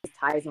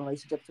ties and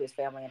relationships to his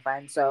family and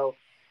friends. So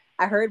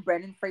I heard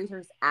Brendan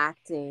Fraser's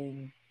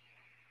acting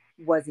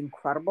was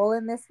incredible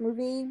in this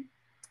movie.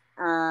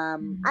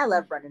 I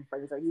love Brendan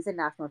Fraser. He's a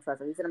national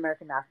treasure. He's an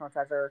American national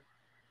treasure.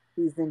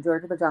 He's in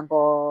George of the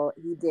Jungle.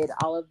 He did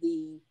all of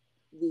the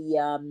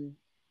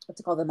what's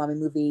it called, the mummy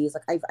movies.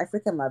 Like I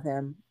freaking love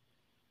him.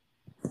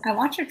 I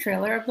watched a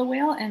trailer of The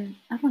Whale, and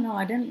I don't know,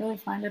 I didn't really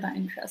find it that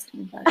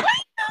interesting. But That's what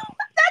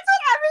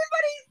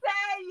everybody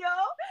said, yo.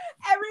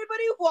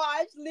 Everybody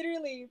watched,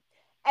 literally.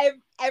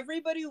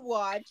 Everybody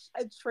watched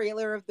a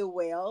trailer of The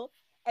Whale,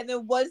 and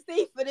then once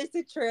they finished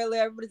the trailer,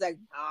 everybody's like,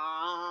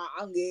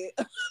 I'm good.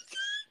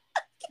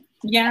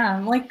 yeah,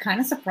 I'm like kind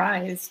of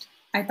surprised.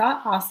 I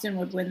thought Austin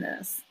would win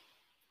this.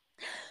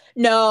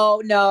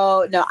 No.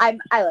 I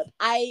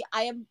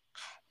am.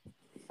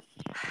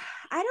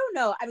 I don't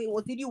know. I mean,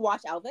 well, did you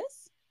watch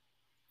Elvis?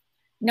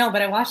 No,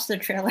 but I watched the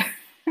trailer.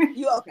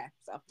 You okay?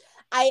 So,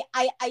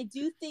 I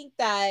do think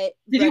that.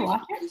 Did you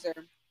watch it?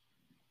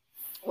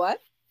 What?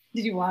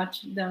 Did you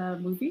watch the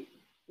movie?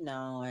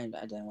 No, I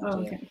didn't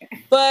watch it. Okay.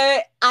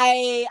 But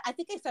I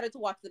think I started to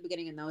watch the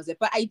beginning and that was it.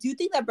 But I do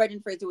think that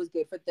Brendan Fraser was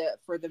good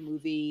for the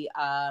movie.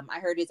 I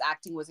heard his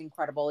acting was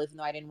incredible, even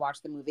though I didn't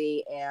watch the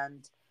movie.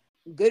 And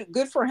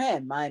good for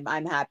him.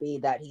 I'm happy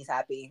that he's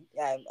happy.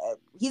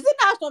 He's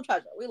a national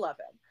treasure. We love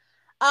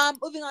him.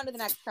 Moving on to the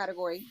next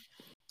category,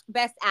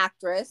 Best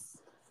Actress.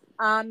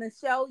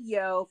 Michelle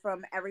Yeoh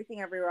from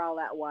Everything Everywhere All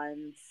at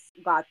Once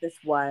got this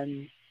one,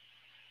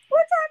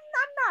 which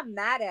I'm not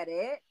mad at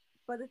it.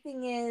 But the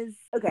thing is,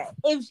 okay,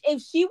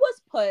 if she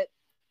was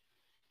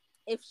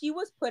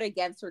put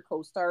against her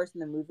co-stars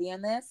in the movie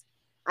in this,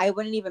 I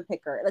wouldn't even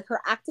pick her. Like,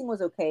 her acting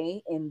was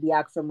okay in the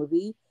actual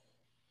movie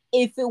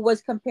if it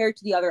was compared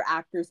to the other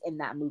actors in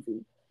that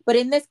movie. But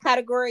in this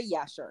category,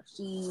 yeah, sure,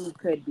 she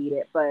could beat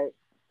it. But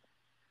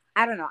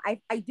I don't know.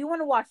 I do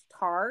want to watch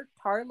Tar.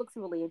 Tar looks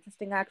really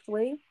interesting,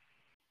 actually.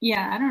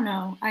 Yeah, I don't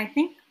know. I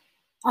think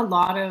a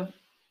lot of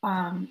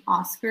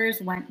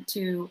Oscars went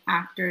to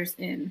actors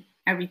in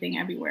Everything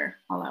Everywhere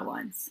All at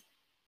Once.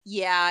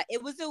 Yeah,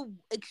 it was a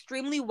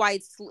extremely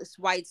wide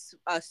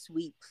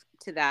sweep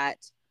to that.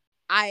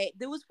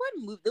 There was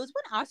one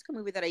Oscar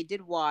movie that I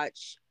did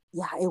watch.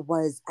 Yeah, it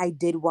was. I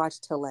did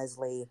watch To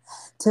Leslie.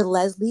 To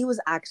Leslie was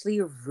actually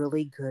a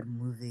really good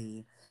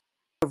movie.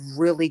 A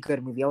really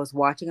good movie. I was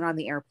watching it on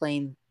the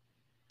airplane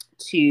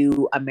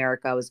to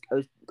America. I was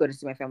going to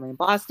see my family in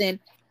Boston.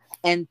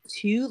 And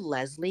To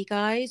Leslie,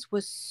 guys,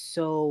 was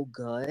so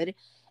good.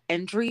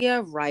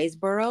 Andrea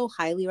Riseborough,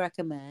 highly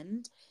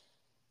recommend.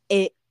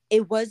 It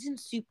wasn't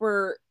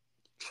super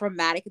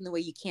traumatic in the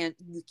way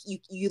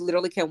you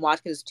literally can't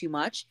watch because it's too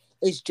much.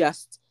 It's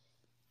just,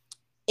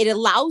 it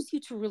allows you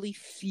to really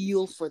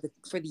feel for the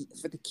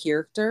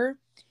character,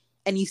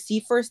 and you see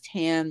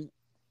firsthand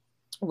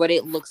what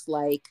it looks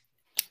like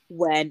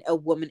when a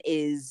woman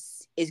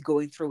is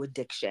going through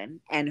addiction,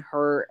 and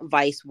her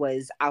vice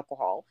was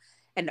alcohol.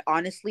 And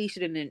honestly, she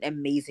did an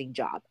amazing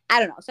job. I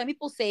don't know. Some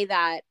people say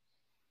that,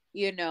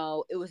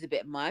 it was a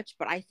bit much,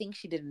 but I think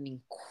she did an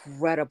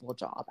incredible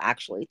job,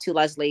 actually. To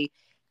Leslie,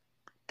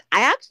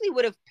 I actually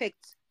would have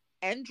picked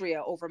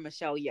Andrea over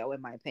Michelle Yeoh,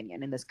 in my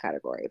opinion, in this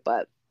category.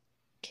 But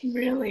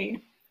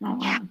really, oh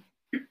wow.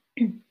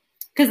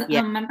 Because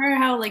remember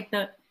how like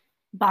the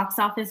box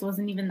office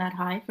wasn't even that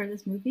high for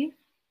this movie?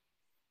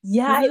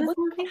 Yeah, it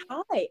wasn't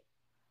that high.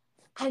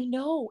 I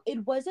know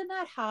it wasn't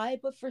that high,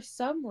 but for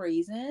some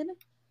reason,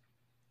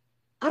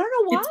 I don't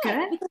know why. It's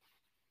good. Because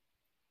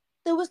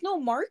there was no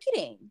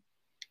marketing.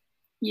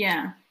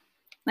 Yeah.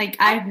 Like,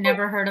 I've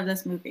never heard of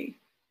this movie.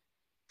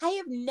 I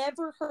have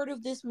never heard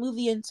of this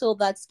movie until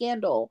that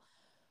scandal.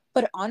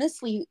 But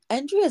honestly,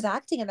 Andrea's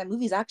acting in that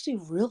movie is actually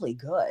really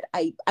good.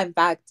 In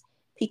fact,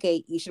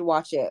 PK, you should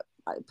watch it.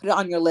 Put it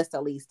on your list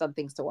at least on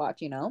things to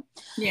watch,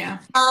 Yeah.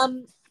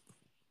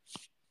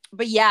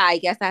 But yeah, I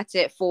guess that's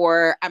it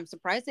for. I'm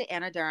surprised that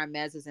Ana de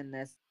Armas is in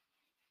this.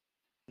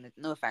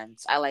 No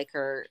offense, I like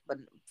her, but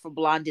for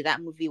Blondie,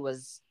 that movie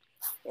was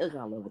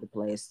all over the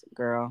place,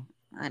 girl.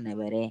 I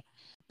never did.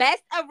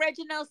 Best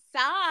original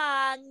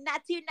song,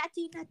 Natu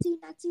Natu Natu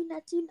Natu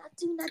Natu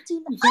Natu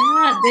Natu.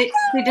 Yeah,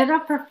 they did a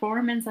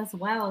performance as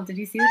well. Did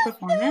you see the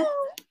performance?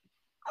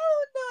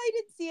 Oh no, I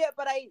didn't see it,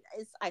 but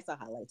I saw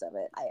highlights of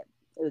it.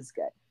 It was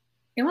good.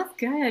 It was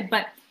good,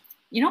 but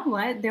you know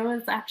what? There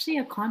was actually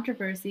a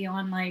controversy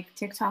on like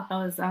TikTok.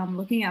 I was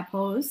looking at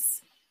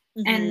posts,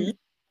 Mm-hmm. and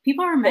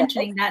people were Yes.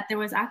 mentioning that there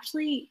was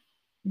actually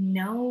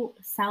no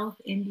South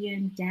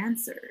Indian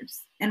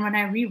dancers. And when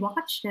I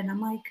rewatched it,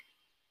 I'm like,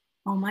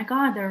 oh my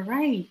God, they're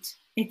right.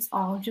 It's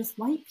all just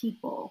white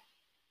people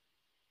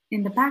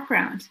in the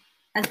background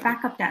as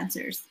backup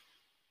dancers.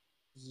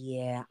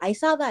 Yeah, I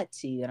saw that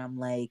too, and I'm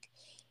like,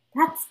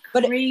 That's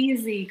but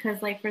crazy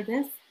because, like, for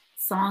this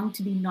song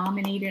to be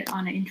nominated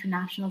on an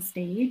international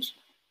stage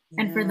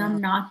and for yeah,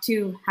 them not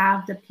to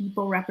have the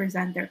people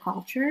represent their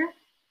culture,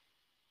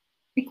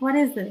 like, what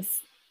is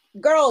this?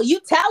 girl, you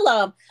tell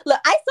them. Look,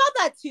 I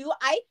saw that too.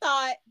 I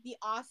thought the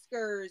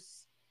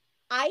Oscars.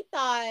 I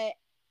thought.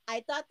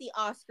 I thought the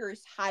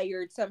Oscars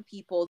hired some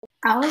people.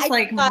 I was I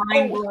like thought,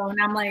 mind oh, blown.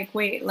 I'm like,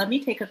 wait, let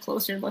me take a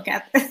closer look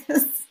at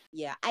this.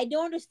 yeah, I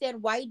don't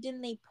understand why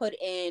didn't they put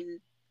in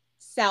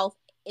South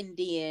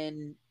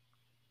Indian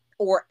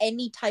or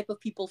any type of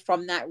people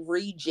from that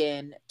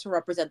region to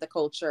represent the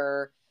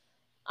culture.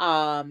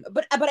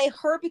 But I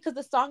heard because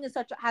the song is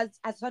has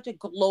such a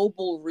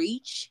global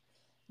reach.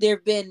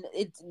 There've been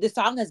the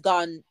song has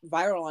gone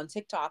viral on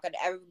TikTok, and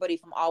everybody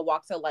from all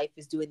walks of life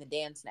is doing the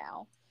dance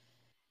now.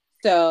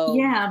 So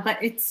Yeah, but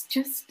it's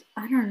just,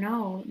 I don't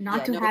know, not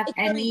yeah, to no, have it's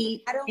very weird.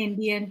 any I don't.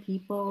 Indian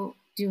people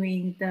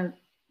doing the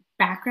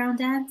background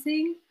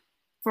dancing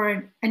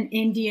for an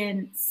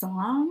Indian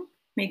song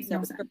makes No,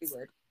 no it's very sense.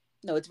 weird.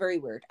 No, it's very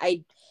weird.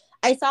 I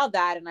saw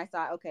that and I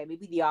thought, okay,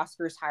 maybe the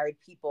Oscars hired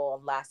people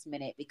last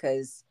minute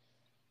because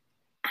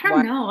I don't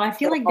why? know. I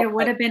feel like there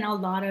would have been a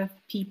lot of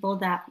people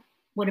that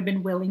would have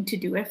been willing to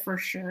do it for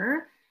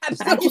sure.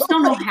 But I just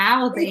don't know Absolutely.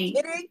 how Are you they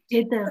kidding?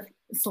 did the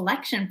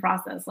selection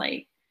process.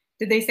 Like,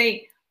 did they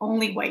say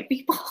only white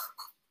people?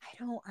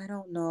 I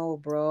don't know,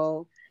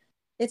 bro.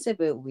 It's a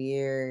bit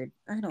weird.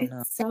 I don't know.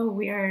 It's so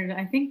weird.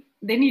 I think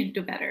they need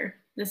to do better.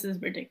 This is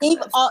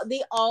ridiculous.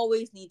 They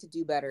always need to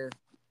do better.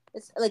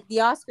 It's like the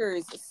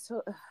Oscars is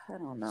so I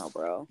don't know,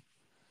 bro.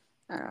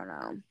 I don't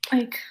know.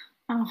 Like,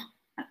 oh,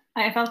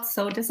 I felt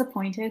so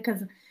disappointed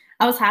because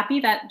I was happy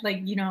that,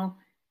 like,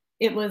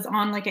 it was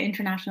on like an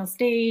international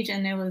stage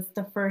and it was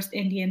the first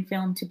Indian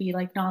film to be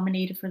like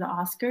nominated for the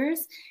Oscars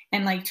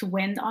and like to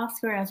win the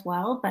Oscar as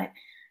well. But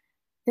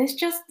this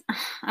just,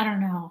 I don't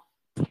know.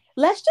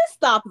 Let's just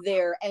stop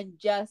there and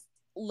just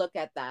look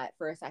at that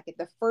for a second.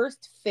 The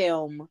first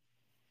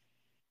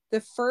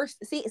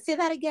say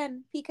that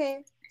again, PK.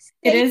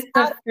 It Say is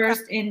out the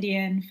first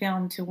Indian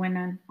film to win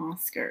an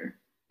Oscar.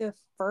 the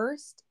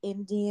first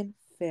Indian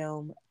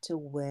film to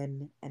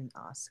win an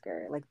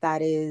Oscar. Like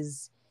that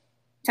is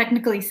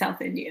Technically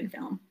South Indian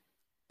film.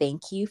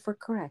 thank you for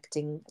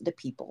correcting the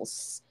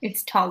peoples.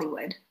 It's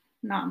Tollywood,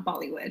 not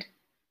Bollywood.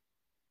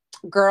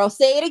 Girl,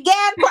 say it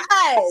again for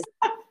us.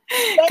 Say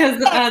it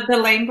Because again. the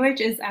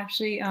language is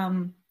actually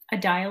a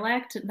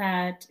dialect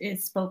that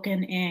is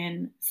spoken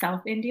in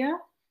South India.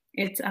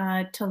 It's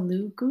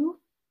Telugu,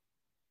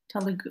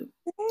 Telugu,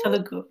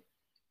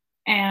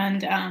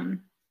 and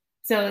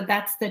so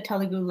that's the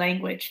Telugu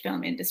language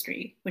film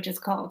industry, which is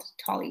called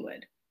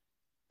Tollywood.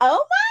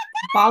 Oh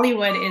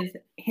Bollywood is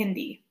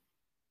Hindi.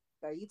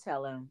 my God. You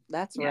tell him.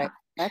 That's Yeah. right.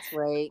 That's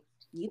right.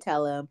 You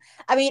tell him.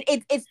 I mean,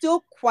 it's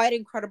still quite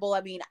incredible.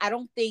 I mean, I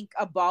don't think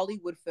a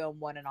Bollywood film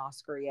won an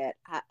Oscar yet.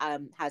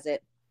 Has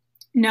it?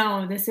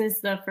 No, this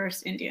is the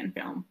first Indian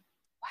film,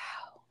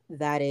 Wow,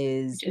 that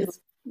is. which is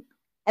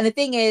And the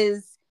thing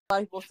is, a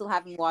lot of people still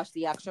haven't watched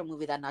the actual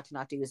movie that Not to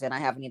Not Do is, and I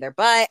haven't either.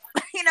 But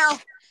you know,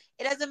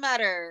 it doesn't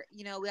matter.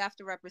 You know, we have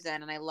to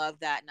represent, and I love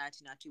that Not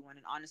to Not Do one.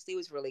 And honestly, it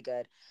was really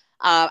good.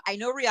 I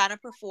know Rihanna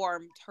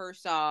performed her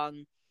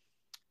song,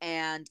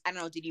 and I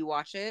don't know. Did you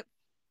watch it?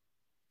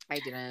 I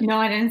didn't. no,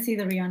 I didn't see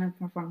the Rihanna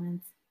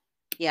performance.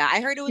 Yeah,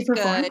 I heard it She was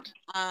good.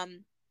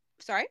 performed.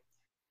 Sorry,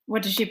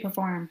 What did she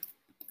perform?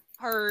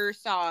 her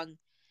song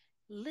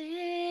 "Live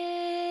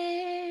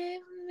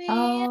Me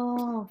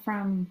Oh,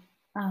 from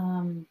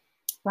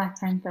Black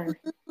Panther.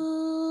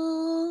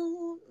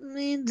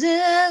 Me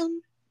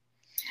Down."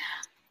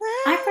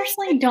 I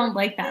personally don't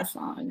like that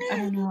song. I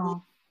don't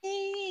know.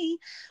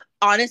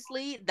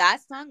 Honestly, that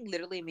song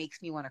literally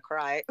makes me want to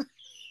cry.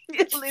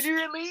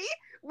 Literally,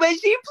 when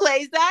she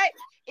plays that,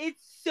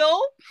 it's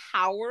so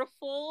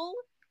powerful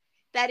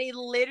that it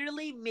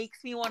literally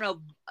makes me want to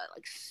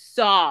like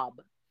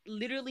sob,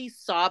 literally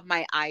sob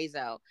my eyes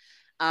out.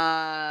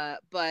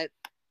 But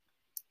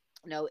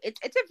no, it's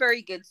a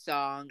very good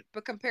song,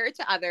 but compared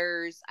to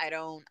others, I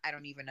don't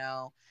even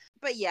know.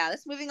 But yeah,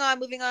 let's moving on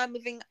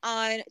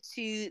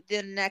to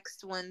the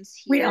next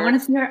ones Wait, I here. want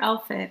to see her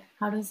outfit.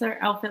 How does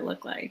her outfit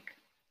look like?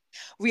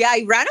 Yeah,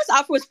 Rihanna's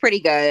outfit was pretty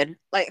good.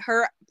 Like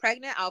her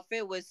pregnant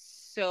outfit was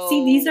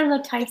See, these so are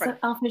the types of pregnant.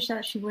 outfits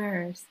that she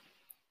wears.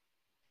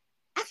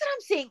 That's what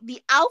I'm saying.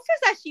 The outfits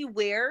that she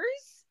wears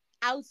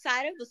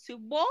outside of the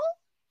Super Bowl,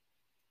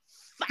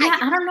 Yeah,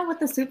 fire, I don't know what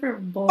the Super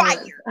Bowl is.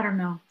 fire, I don't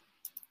know.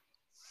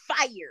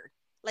 fire.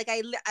 Like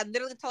I'm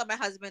literally telling my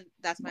husband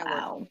that's my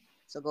wardrobe. Wow.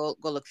 So go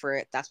look for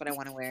it. That's what I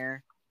want to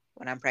wear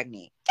when I'm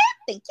pregnant. Okay,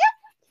 thank you.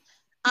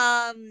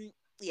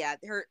 yeah,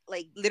 her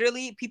like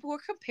literally people were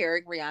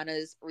comparing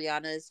Rihanna's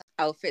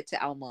outfit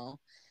to Elmo,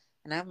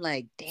 and I'm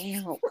like,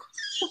 damn.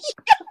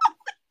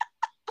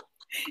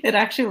 It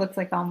actually looks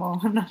like Elmo.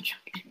 I'm not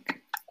joking.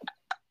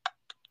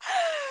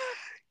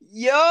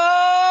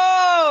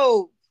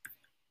 Yo.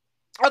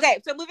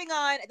 Okay, so moving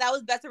on. That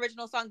was Best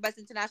Original Song, Best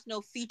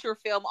International Feature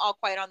Film, All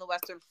Quiet on the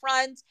Western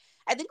Front.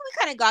 I think we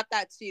kind of got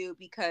that too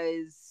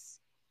because,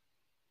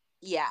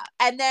 yeah.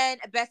 And then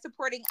Best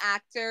Supporting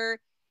Actor,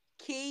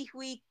 Ki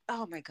Hui.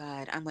 Oh my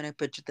God, I'm gonna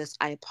butcher this.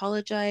 I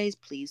apologize.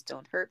 Please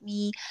don't hurt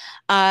me.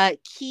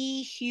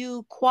 Ki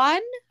Hugh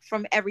Kwan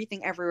from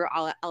Everything Everywhere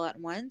All at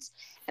Once.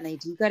 And I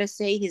do gotta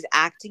say, his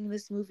acting in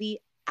this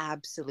movie,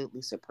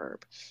 absolutely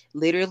superb.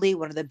 Literally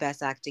one of the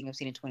best acting I've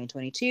seen in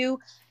 2022.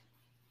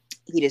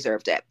 He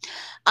deserved it.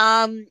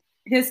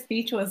 His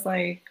speech was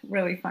like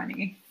really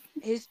funny.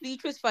 His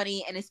speech was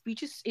funny, and his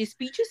speeches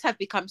have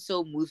become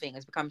so moving.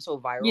 It's become so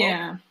viral.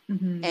 Yeah.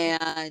 Mm-hmm.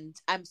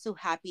 And I'm so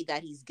happy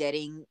that he's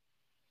getting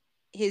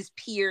his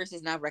peers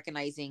is now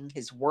recognizing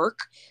his work,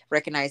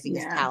 recognizing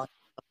his talent. I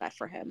love that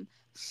for him.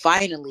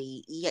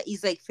 Finally,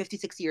 he's like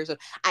 56 years old.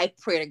 I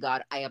pray to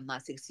God I am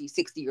not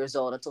 60 years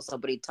old until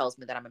somebody tells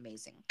me that I'm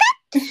amazing.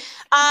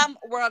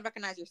 World,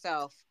 recognize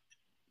yourself.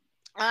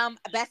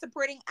 Best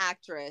Supporting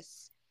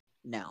Actress.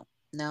 No.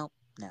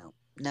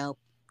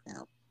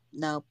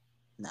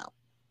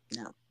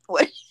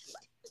 What?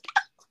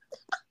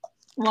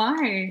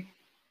 Why?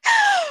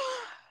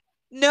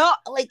 No,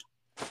 like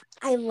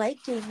I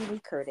like Jamie Lee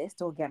Curtis,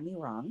 don't get me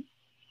wrong.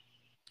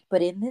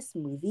 But in this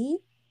movie,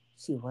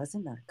 she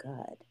wasn't that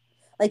good.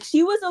 Like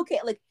she was okay.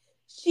 Like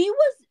she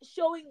was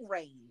showing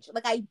range.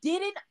 Like I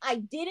didn't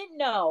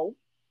know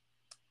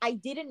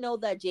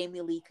that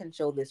Jamie Lee can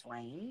show this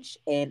range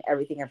in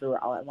Everything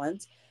Everywhere All at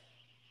Once.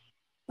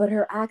 But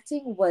her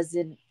acting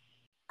wasn't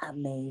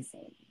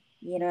amazing.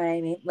 You know what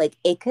I mean? Like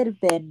it could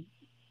have been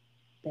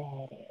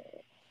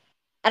better.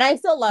 And I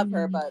still love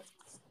her, but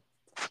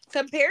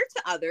compared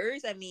to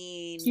others, I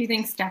mean, do you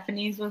think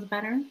Stephanie's was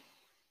better?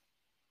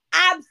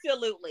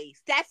 Absolutely.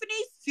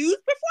 Stephanie Sue's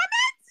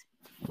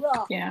performance?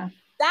 Ugh. Yeah.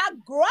 That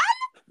girl?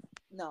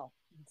 No.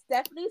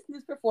 Stephanie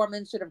Sue's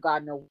performance should have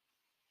gotten a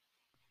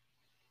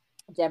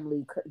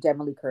Jamie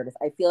Lee Curtis.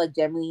 I feel like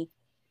Jamie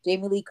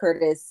Lee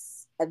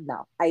Curtis.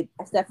 No,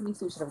 Stephanie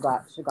Sue should have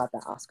got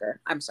that Oscar.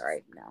 I'm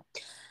sorry, no.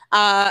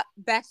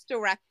 Best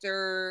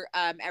Director,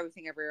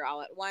 Everything Everywhere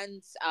All at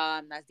Once.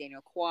 That's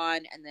Daniel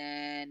Kwan, and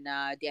then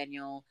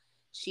Daniel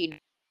Sheen.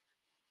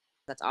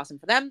 That's awesome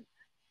for them.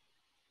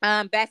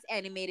 Best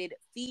Animated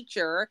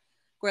Feature,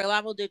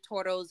 Guillermo del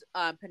Toro's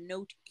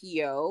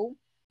Pinocchio.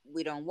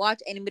 We don't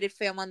watch animated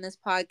film on this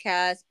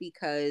podcast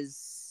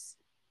because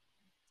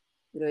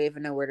we don't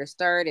even know where to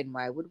start, and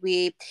why would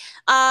we?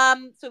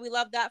 So we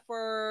love that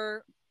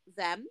for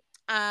them.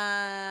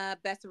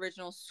 Best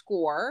Original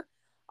Score,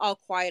 All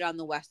Quiet on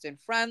the Western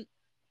Front.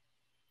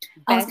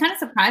 I was kind of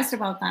surprised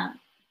about that.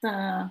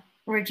 The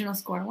original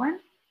score one.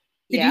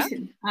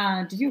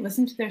 Did you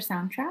listen to their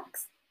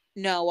soundtracks?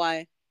 No,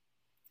 why?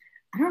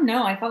 I don't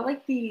know. I felt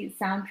like the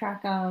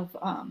soundtrack of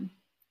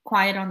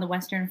Quiet on the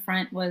Western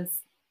Front was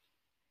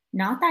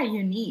not that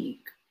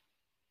unique.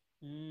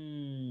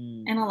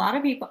 And a lot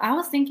of people, I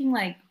was thinking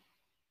like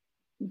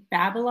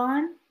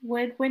Babylon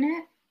would win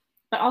it,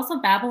 but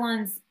also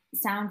Babylon's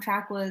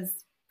soundtrack was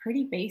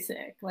pretty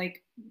basic.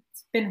 Like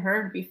it's been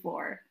heard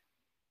before.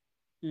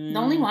 The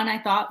only one I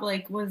thought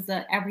like was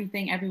the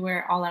Everything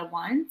Everywhere All at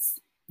Once.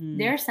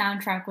 Their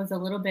soundtrack was a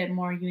little bit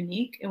more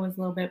unique. It was a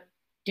little bit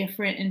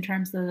different in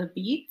terms of the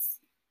beats.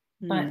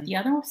 But the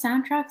other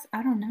soundtracks,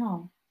 I don't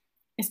know.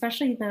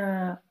 Especially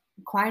the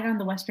Quiet on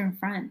the Western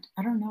Front.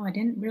 I don't know. I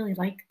didn't really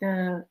like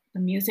the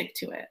music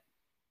to it.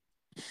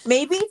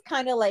 Maybe it's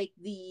kind of like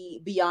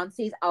the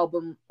Beyonce's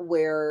album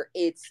where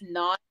it's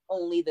not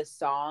only the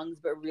songs,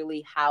 but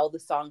really how the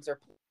songs are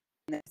played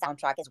in the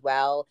soundtrack as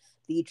well.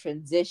 The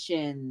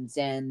transitions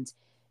and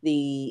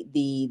the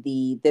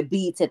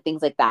beats and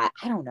things like that.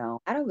 I don't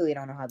know. I don't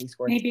know how these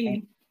scores.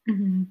 Maybe.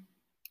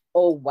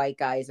 Old white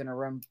guys in a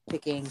room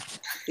picking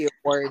the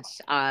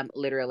awards,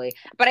 literally.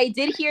 But I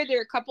did hear there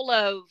are a couple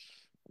of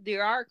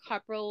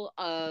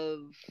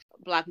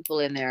Black people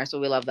in there, so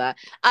we love that.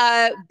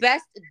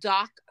 Best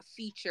Doc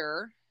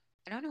Feature.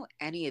 I don't know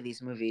any of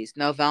these movies.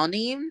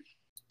 Navalny.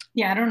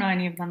 Yeah, I don't know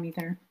any of them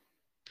either.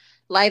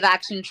 Live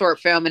action short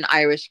film, An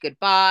Irish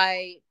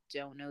Goodbye.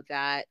 Don't know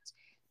that.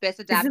 Best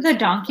adapted. Is it the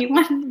donkey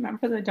one?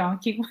 Remember the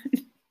donkey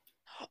one?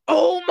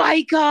 Oh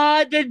my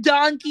God, the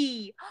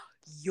donkey.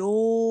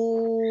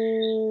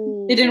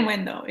 Yo. It didn't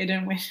win though. It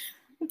didn't win.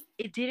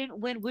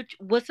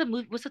 What's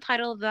the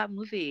title of that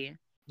movie?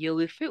 Yo,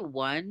 if it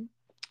won,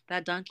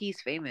 that donkey's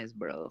famous,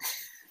 bro.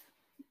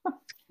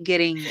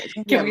 Can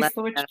we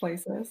switch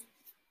places?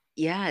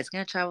 Yeah, it's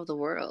gonna travel the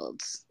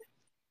world.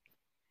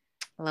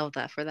 I love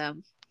that for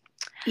them.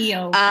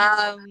 EO.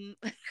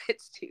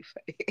 It's too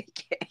funny. I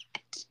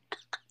can't.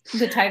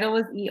 The title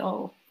was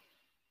EO.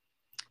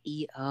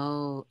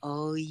 EO.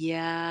 Oh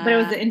yeah. But it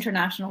was an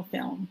international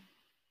film.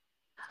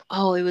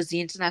 Oh, it was the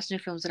international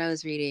films that I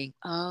was reading.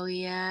 Oh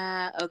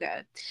yeah.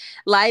 Okay.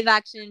 Live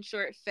action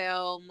short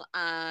film,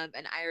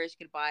 An Irish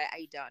Goodbye.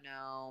 I don't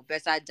know.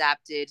 Best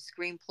adapted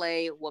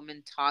screenplay,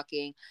 Woman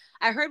Talking.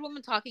 I heard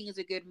Woman Talking is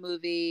a good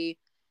movie.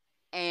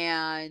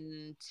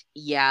 And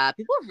yeah,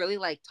 people really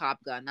like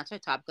Top Gun. That's why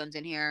Top Gun's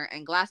in here.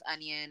 And Glass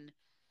Onion.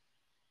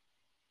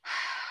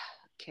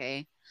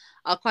 Okay.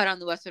 I'll quiet on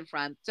the Western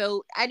Front.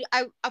 So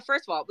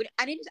first of all,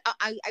 I need to,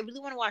 I really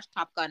want to watch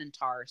Top Gun and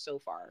Tar so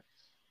far.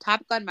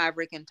 Top Gun,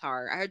 Maverick, and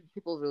Tar. I heard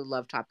people really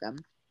love Top Gun.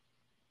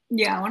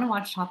 Yeah, I want to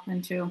watch Top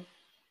Gun too.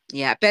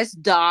 Yeah,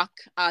 best doc,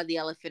 The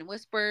Elephant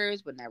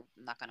Whispers, but I'm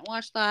not gonna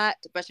watch that.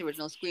 Best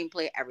original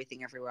screenplay,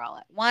 Everything Everywhere All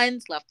at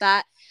Once, love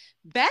that.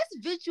 Best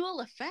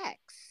visual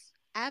effects,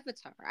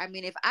 Avatar. I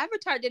mean, if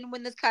Avatar didn't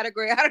win this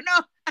category, I don't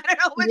know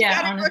which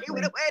Yeah, category would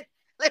honestly. have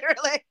win.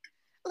 Literally,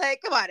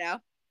 like, come on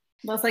now.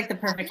 That's like the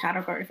perfect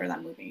category for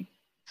that movie.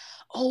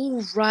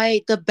 Oh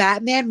right, the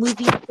Batman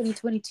movie in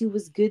 2022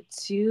 was good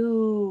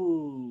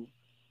too.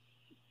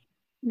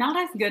 Not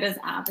as good as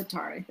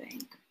Avatar, I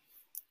think.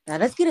 Now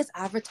let's get his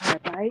Avatar,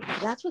 right?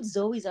 That's what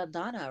Zoe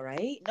Saldana,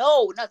 right?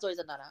 No, not Zoe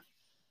Saldana.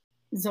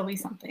 Zoe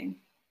something.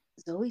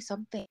 Zoe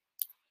something.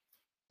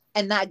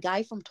 And that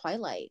guy from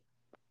Twilight.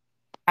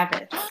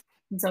 Kravitz.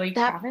 Zoe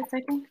That Kravitz,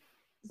 I think.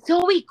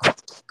 Zoe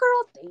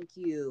girl, thank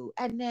you.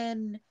 And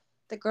then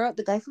the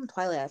guy from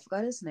Twilight, I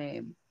forgot his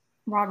name.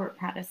 Robert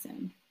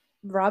Pattinson.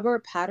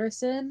 Robert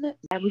Patterson.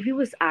 That movie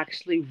was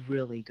actually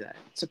really good,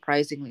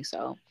 surprisingly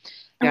so.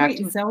 Oh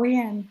wait, Zoe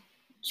and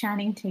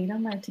Channing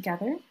Tatum are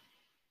together?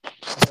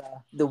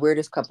 The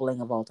weirdest coupling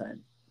of all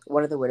time.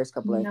 One of the weirdest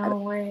coupling. No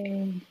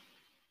way.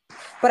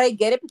 But I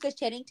get it because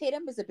Channing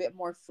Tatum is a bit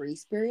more free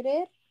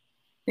spirited.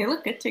 They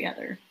look good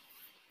together.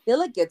 They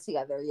look good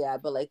together, yeah.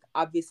 But like,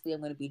 obviously,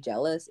 I'm gonna be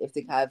jealous if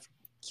they have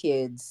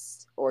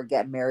kids or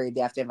get married.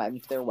 They have to invite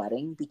me to their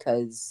wedding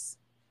because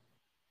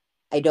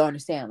I don't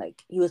understand.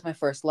 Like, he was my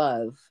first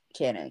love,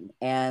 Channing,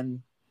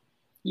 and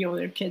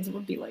Their kids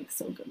would be like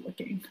so good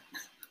looking.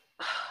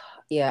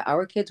 yeah,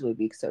 our kids would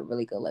be so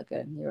really good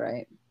looking. You're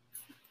right.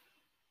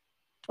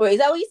 Wait, is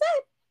that what you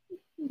said?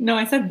 No,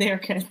 I said their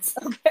kids.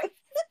 Okay.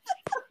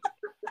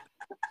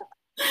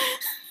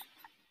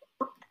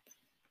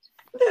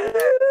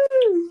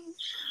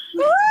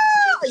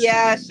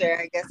 Yeah,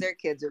 sure. I guess their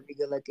kids would be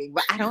good looking,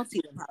 but I don't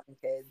see them having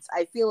kids.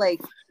 I feel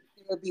like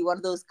it would be one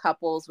of those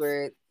couples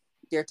where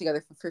they're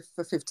together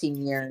for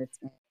 15 years.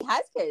 He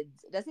has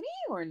kids, doesn't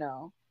he, or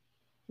no?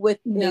 With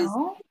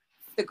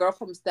the girl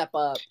from Step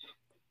Up.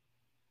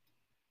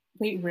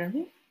 Wait,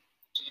 really?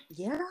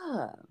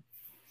 Yeah.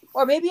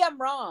 Or maybe I'm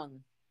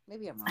wrong.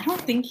 I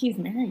don't think he's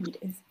married.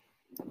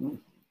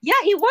 Yeah,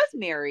 he was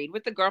married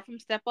with the girl from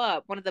Step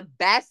Up. One of the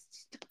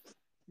best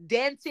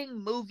dancing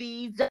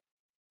movies,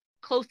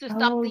 closest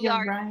up the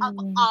art of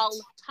all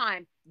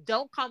time.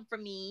 Don't come for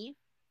me.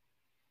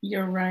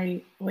 You're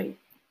right. Wait.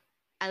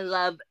 I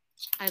love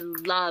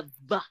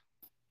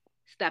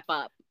Step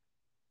Up.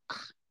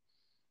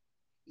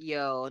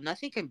 Yo,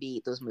 nothing can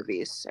beat those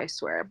movies, I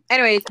swear.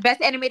 Anyways,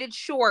 best animated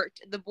short,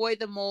 The Boy,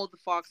 the Mole, the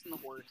Fox, and the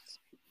Horse.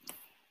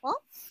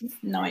 Well,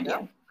 no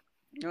idea.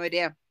 No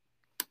idea.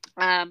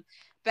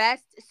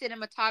 Best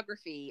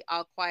cinematography,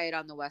 All Quiet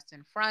on the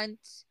Western Front.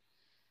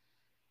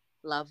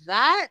 Love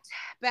that.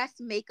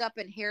 Best makeup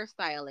and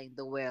hairstyling,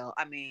 The Whale.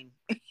 I mean,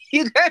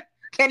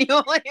 can you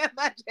only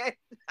imagine?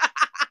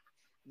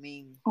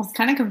 I was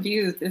kind of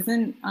confused.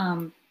 Isn't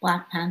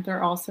Black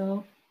Panther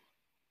also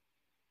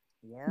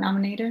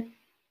nominated?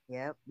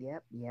 Yep.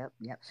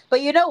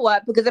 But you know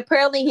what? Because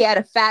apparently he had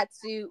a fat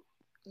suit.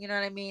 You know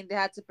what I mean? They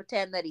had to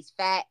pretend that he's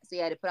fat, so he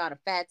had to put on a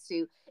fat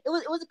suit. It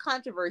was a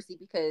controversy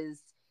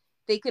because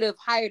they could have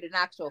hired an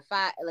actual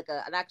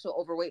an actual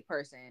overweight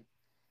person,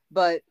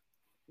 but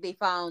they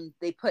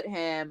put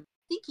him.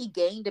 I think he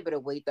gained a bit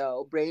of weight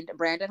though.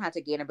 Brandon had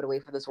to gain a bit of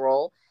weight for this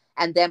role,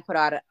 and then put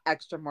on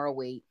extra more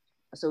weight,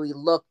 so he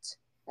looked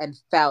and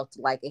felt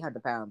like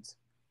 800 pounds.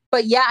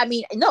 But yeah, I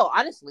mean, no,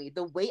 honestly,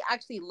 the weight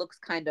actually looks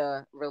kind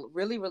of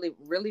really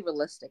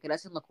realistic. It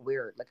doesn't look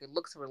weird. Like, it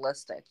looks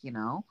realistic, you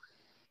know?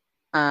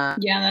 Yeah,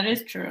 that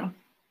is true.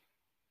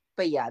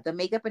 But yeah, the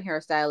makeup and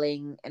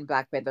hairstyling in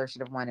Black Panther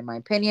should have won, in my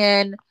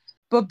opinion.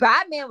 But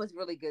Batman was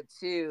really good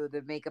too.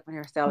 The makeup and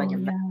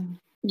hairstyling.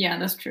 Yeah,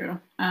 that's true.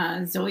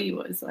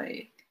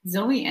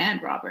 Zoe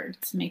and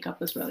Robert's makeup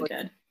was really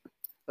good.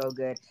 So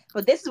good.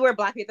 But this is where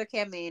Black Panther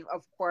came in.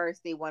 Of course,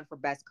 they won for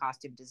best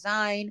costume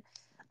design.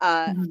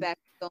 Best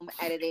film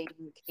editing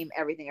came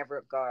Everything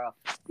Everywhere. Girl,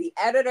 the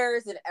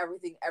editors and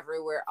Everything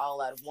Everywhere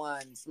All at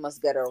Once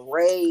must get a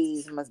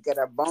raise, must get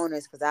a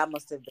bonus, because that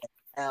must have been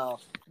hell.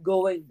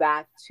 Going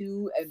back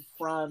to and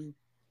from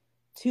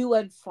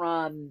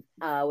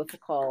what's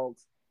it called?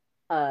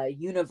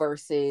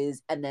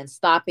 Universes, and then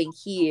stopping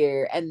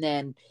here, and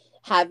then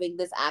having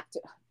this actor.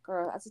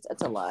 Girl,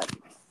 that's a lot.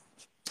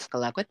 Good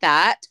luck with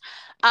that.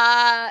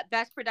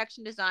 Best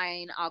production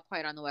design, All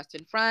Quiet on the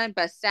Western Front.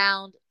 Best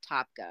sound,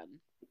 Top Gun.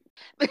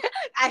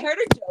 I heard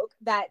a joke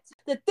that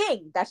the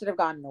thing that should have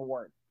gotten an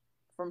award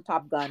from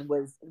Top Gun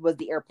was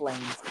the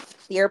airplanes.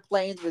 The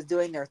airplanes was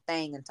doing their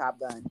thing in Top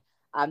Gun.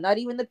 Not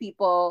even the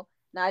people,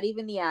 not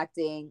even the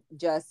acting,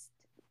 just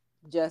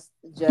the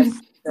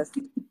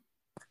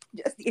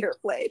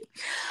airplane.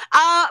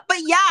 But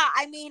yeah,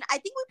 I mean, I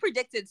think we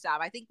predicted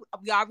some. I think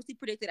we obviously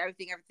predicted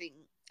everything,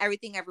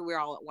 everywhere,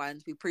 all at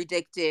once. We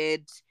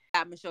predicted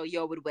that Michelle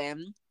Yeoh would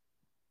win,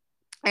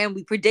 and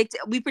we predicted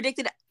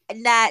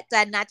that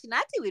Nati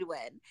would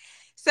win.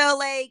 So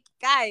like,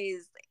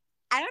 guys,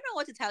 I don't know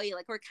what to tell you.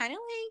 Like, we're kind of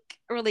like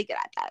really good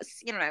at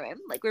this. You know what I mean?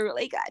 Like, we're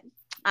really good.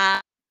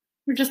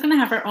 We're just gonna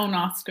have our own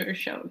Oscar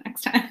show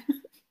next time.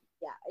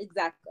 Yeah,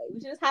 exactly. We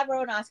should just have our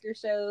own Oscar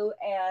show,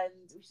 and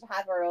we should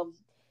have our own,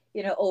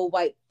 old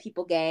white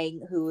people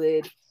gang who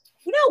would,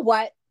 you know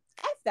what?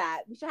 F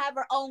that. We should have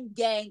our own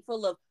gang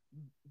full of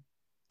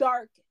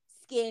dark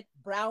skinned,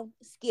 brown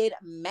skinned,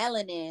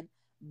 melanin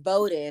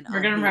voting We're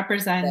on gonna who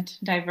represent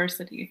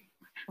diversity.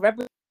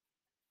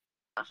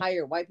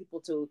 hire white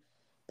people to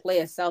play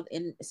a South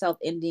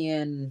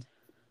Indian.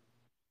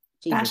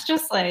 That's Jesus.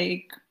 just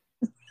like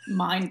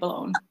mind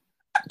blown.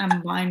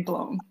 I'm mind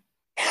blown.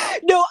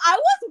 No, I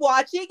was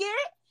watching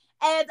it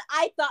and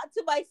I thought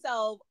to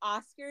myself,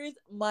 Oscars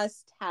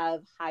must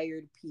have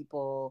hired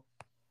people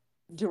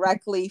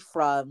directly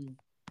from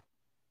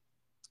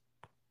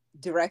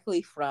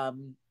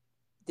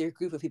their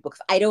group of people,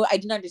 because I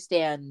didn't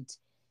understand.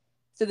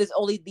 So there's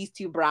only these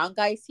two brown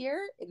guys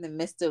here in the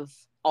midst of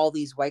all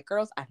these white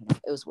girls. I don't know.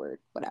 It was weird.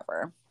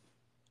 Whatever.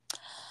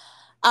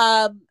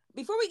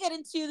 Before we get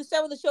into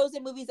some of the shows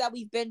and movies that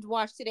we've binge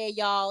watched today,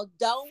 y'all,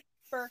 don't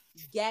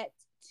forget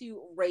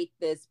to rate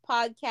this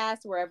podcast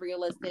wherever you're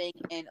listening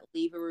and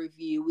leave a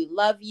review. We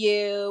love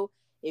you.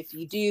 If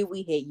you do,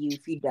 we hate you.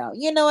 If you don't,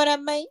 you know what I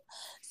mean?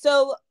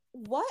 So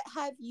what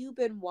have you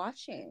been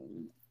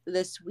watching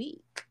this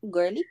week,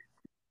 girly?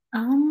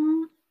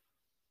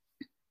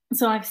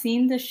 So I've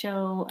seen the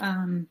show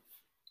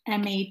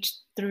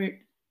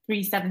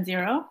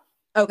MH370.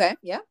 Okay,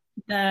 yeah.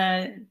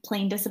 The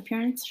plane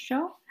disappearance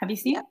show. Have you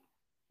seen it?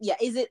 Yeah,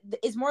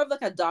 it's more of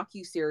like a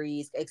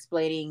docu-series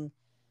explaining.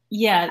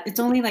 Yeah, it's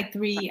only like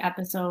 3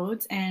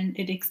 episodes, and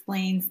it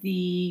explains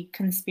the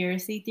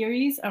conspiracy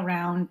theories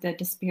around the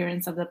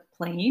disappearance of the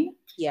plane.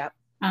 Yeah.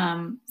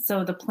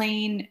 So the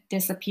plane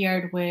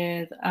disappeared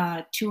with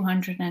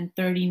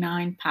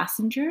 239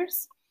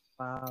 passengers.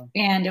 Wow.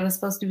 And it was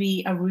supposed to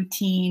be a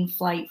routine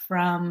flight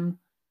from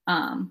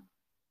Kuala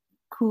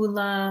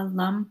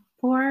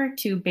Lumpur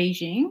to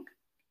Beijing.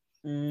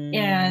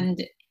 And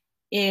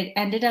it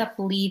ended up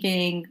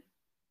leaving.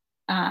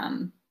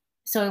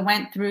 So it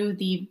went through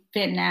the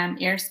Vietnam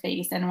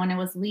airspace. And when it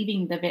was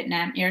leaving the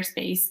Vietnam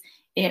airspace,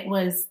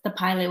 the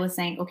pilot was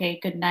saying, okay,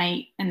 good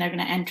night. And they're going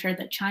to enter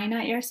the China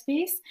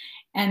airspace.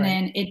 And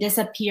then it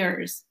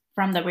disappears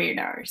from the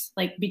radars,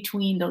 like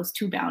between those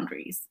two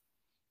boundaries.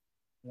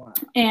 Wow.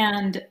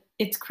 And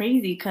it's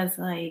crazy because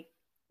like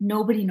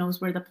nobody knows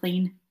where the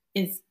plane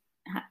is,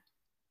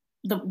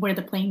 where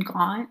the plane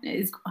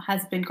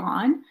has been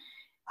gone.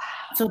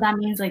 Wow. So that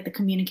means like the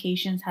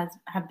communications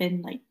have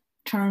been like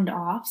turned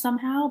off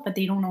somehow, but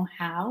they don't know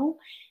how.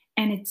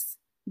 And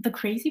the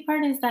crazy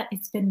part is that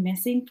it's been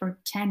missing for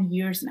 10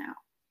 years now.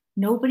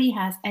 Nobody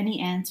has any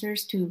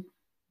answers to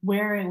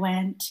where it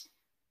went,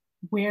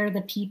 where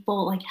the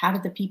people, like how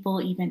did the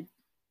people even,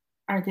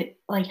 how did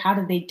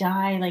they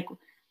die? Like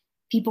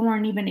people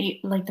weren't even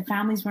like the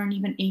families weren't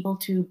even able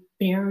to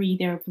bury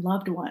their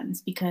loved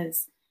ones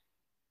because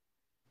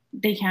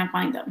they can't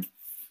find them.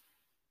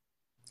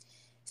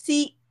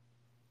 See,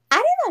 I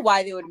don't know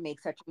why they would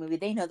make such a movie.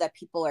 They know that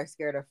people are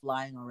scared of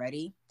flying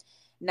already.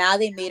 Now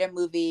they made a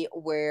movie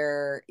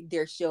where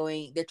they're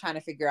trying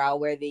to figure out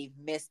where they've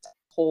missed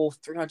whole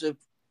 300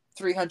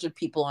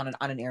 people on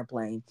an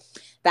airplane.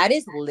 That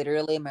is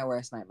literally my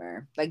worst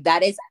nightmare. Like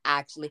that is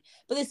actually,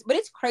 but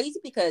it's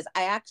crazy because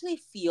I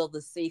actually feel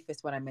the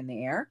safest when I'm in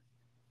the air.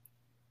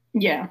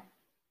 Yeah.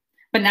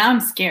 But now I'm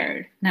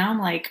scared. Now I'm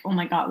like, oh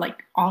my God,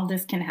 like all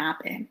this can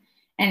happen.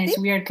 And it's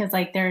weird because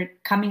like they're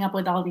coming up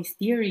with all these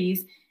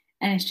theories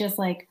and it's just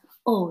like,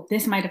 oh,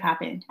 this might have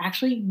happened.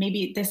 Actually,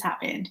 maybe this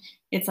happened.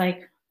 It's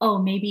like, oh,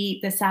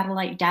 maybe the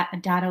satellite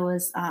data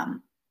was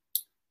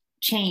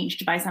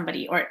changed by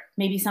somebody, or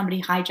maybe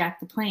somebody hijacked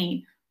the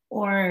plane,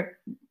 or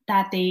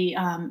that they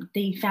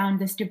found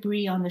this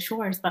debris on the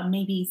shores, but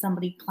maybe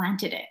somebody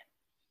planted it.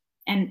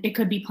 And it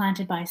could be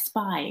planted by a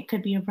spy. It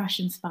could be a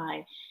Russian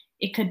spy.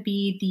 It could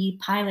be the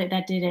pilot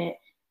that did it,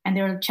 and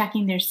they were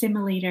checking their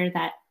simulator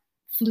that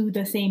flew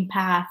the same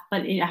path,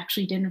 but it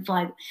actually didn't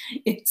fly.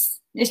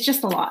 It's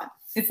just a lot.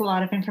 It's a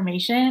lot of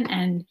information,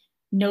 and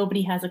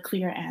nobody has a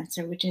clear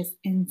answer, which is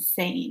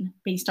insane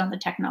based on the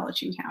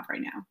technology we have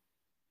right now.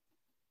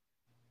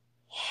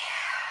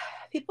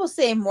 People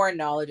say more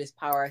knowledge is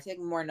power. I think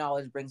more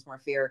knowledge brings more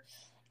fear.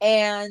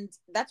 And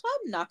that's why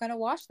I'm not going to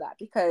watch that,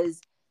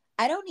 because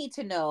I don't need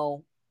to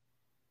know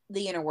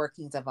the inner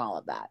workings of all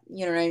of that.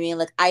 You know what I mean?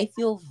 Like, I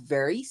feel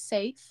very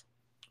safe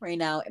right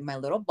now in my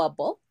little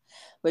bubble,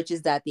 which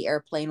is that the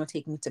airplane will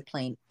take me to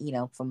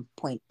from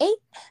point A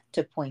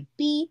to point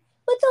B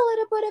with a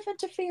little bit of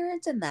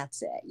interference, and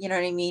that's it. You know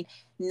what I mean?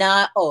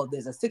 Not, oh,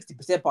 there's a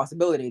 60%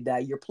 possibility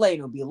that your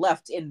plane will be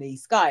left in the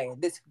sky in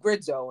this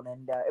grid zone,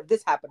 and if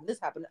this happened, this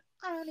happened.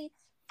 I don't need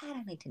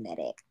to know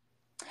it.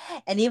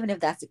 And even if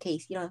that's the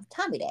case, you don't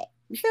tell me that.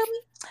 You feel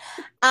me?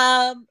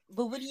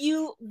 But would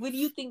you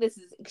think this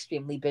is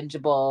extremely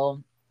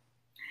bingeable?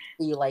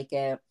 Do you like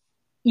it?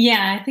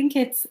 Yeah, I think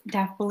it's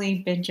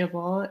definitely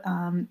bingeable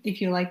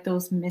if you like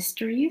those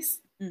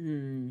mysteries.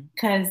 Mm-hmm.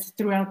 Because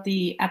throughout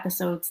the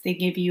episodes, they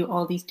give you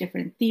all these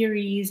different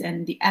theories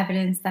and the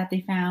evidence that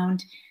they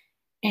found.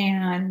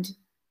 And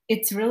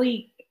it's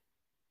really,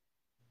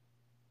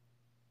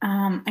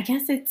 I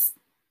guess it's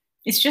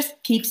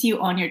just keeps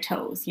you on your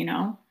toes, you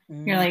know?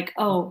 You're Mm-hmm. like,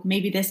 oh,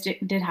 maybe this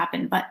did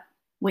happen, but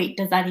wait,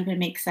 does that even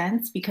make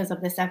sense because of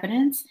this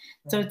evidence?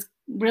 So it's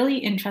really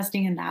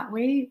interesting in that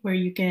way where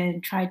you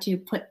can try to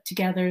put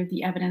together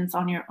the evidence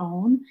on your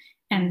own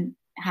and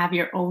have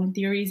your own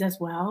theories as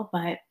well.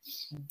 But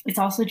it's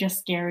also just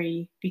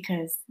scary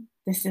because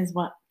this is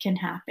what can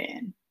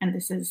happen and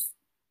this is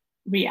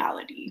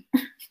reality.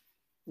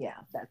 Yeah,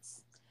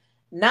 that's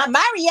not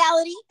my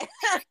reality. You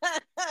know what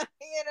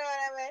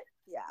I mean?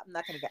 Yeah, I'm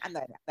not even gonna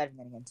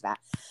get into that.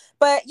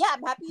 But yeah,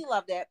 I'm happy you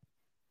loved it.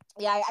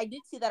 Yeah, I did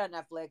see that on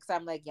Netflix.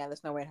 I'm like, yeah,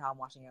 there's no way in hell I'm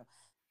watching it.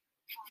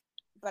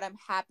 But I'm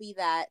happy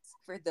that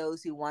for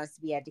those who wants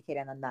to be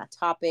educated on that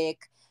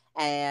topic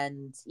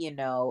and, you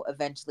know,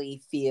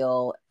 eventually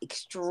feel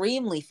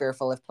extremely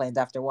fearful of planes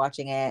after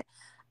watching it.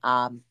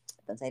 Don't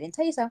say I didn't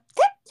tell you so.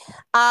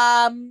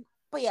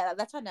 But yeah,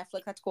 that's on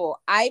Netflix. That's cool.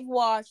 I've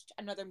watched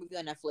another movie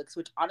on Netflix,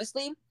 which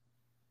honestly,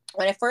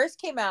 when it first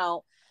came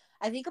out,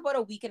 I think about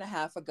a week and a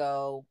half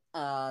ago,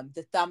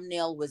 the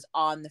thumbnail was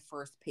on the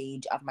first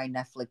page of my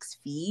Netflix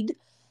feed.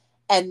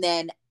 And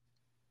then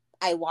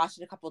I watched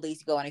it a couple of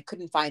days ago and I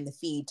couldn't find the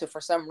feed. So for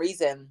some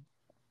reason,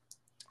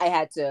 I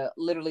had to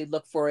literally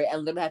look for it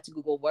and literally had to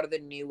Google what are the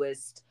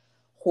newest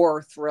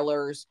horror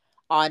thrillers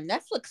on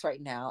Netflix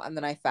right now. And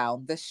then I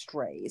found The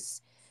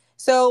Strays.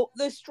 So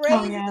The Oh,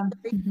 Strays is yeah.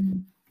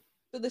 Mm-hmm.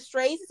 The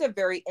Strays is a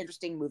very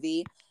interesting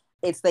movie.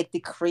 It's like the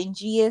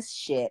cringiest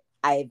shit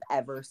I've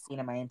ever seen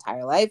in my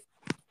entire life.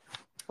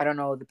 I don't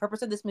know the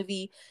purpose of this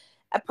movie.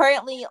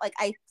 Apparently, like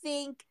I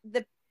think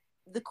the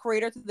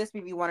creator to this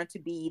movie wanted to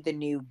be the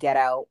new Get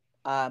Out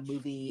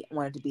movie,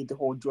 wanted to be the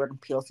whole Jordan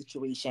Peele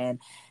situation.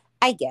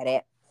 I get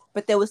it,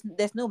 but there's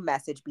no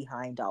message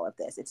behind all of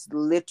this. It's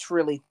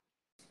literally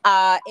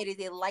it is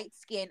a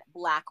light-skinned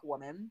black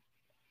woman's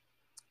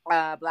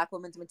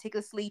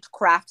meticulously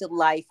crafted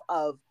life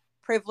of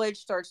privilege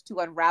starts to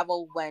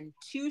unravel when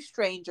two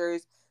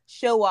strangers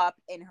show up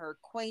in her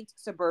quaint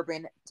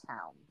suburban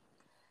town.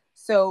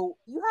 So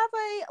you have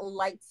a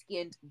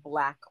light-skinned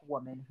black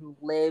woman who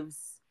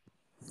lives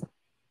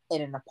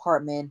in an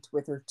apartment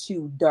with her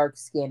two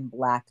dark-skinned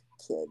black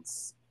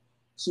kids.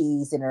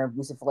 She's in an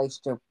abusive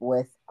relationship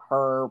with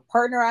her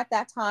partner at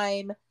that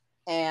time,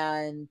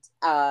 and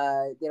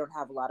they don't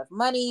have a lot of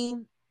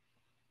money.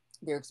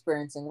 They're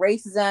experiencing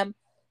racism,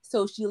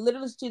 so she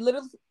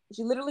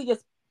literally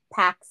just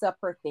packs up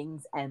her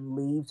things and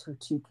leaves her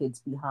two kids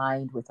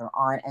behind with her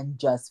aunt and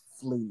just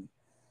flee.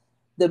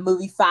 The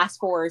movie fast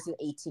forwards to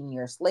 18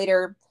 years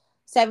later,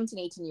 17,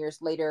 18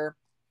 years later,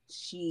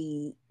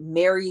 she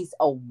marries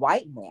a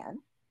white man.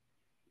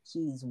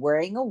 She's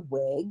wearing a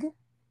wig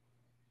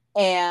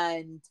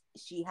and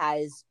she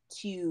has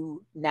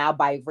two now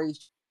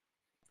biracial,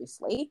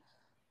 obviously,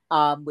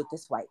 with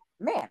this white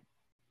man.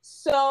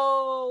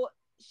 So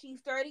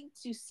she's starting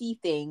to see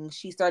things.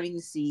 She's starting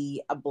to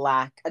see a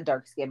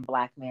dark skinned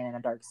black man and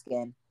a dark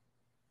skinned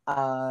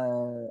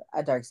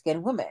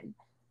woman,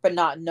 but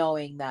not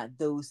knowing that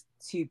those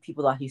two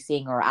people that she's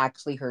seeing are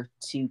actually her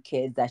two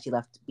kids that she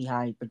left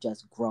behind, but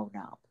just grown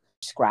up.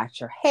 Scratch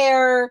her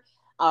hair,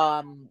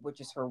 which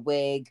is her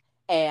wig,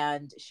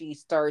 and she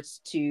starts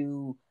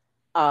to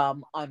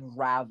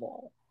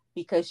unravel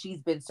because she's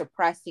been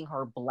suppressing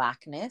her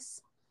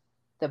blackness,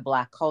 the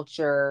black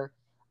culture.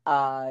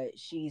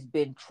 She's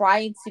been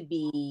trying to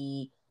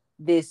be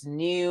this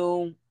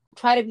new,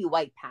 try to be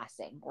white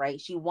passing, right?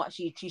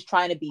 She's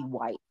trying to be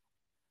white,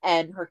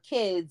 and her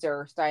kids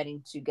are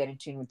starting to get in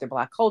tune with their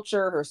black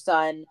culture. Her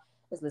son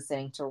is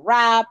listening to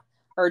rap.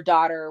 Her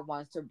daughter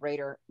wants to braid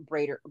her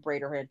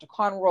into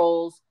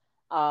cornrows.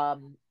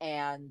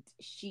 And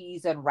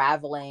she's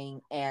unraveling,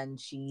 and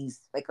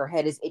she's like her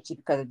head is itchy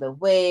because of the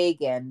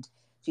wig, and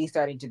she's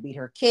starting to beat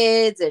her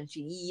kids, and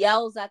she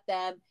yells at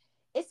them.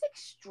 It's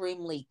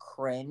extremely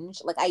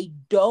cringe. Like I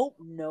don't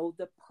know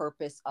the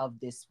purpose of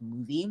this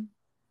movie.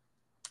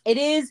 It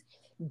is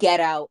Get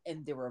Out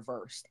in the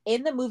reverse.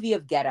 In the movie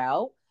of Get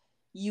Out,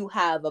 you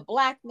have a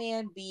black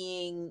man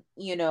being,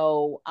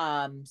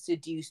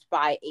 seduced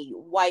by a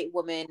white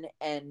woman,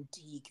 and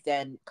he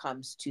then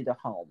comes to the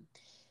home.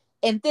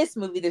 In this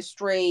movie, The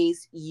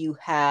Strays, you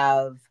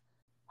have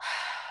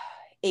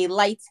a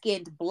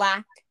light-skinned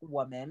black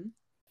woman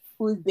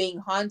who is being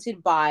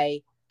haunted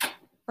by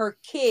her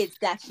kids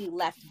that she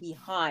left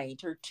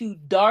behind, her two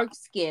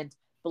dark-skinned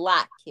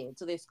black kids.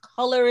 So there's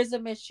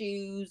colorism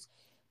issues,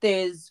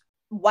 there's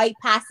white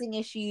passing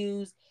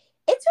issues.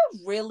 it's a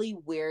really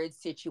weird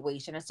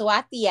situation. And so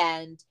at the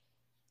end,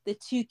 the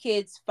two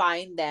kids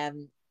find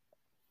them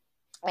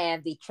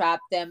and they trap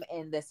them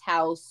in this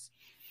house.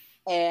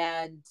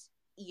 And,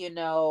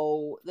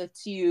 the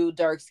two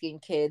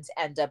dark-skinned kids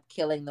end up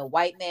killing the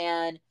white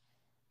man.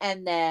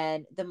 And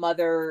then the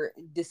mother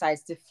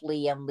decides to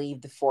flee and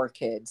leave the four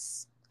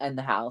kids in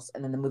the house.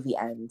 And then the movie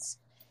ends.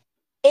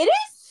 It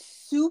is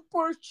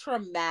super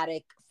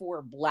traumatic for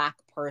a Black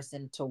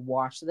person to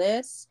watch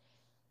this.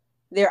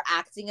 They're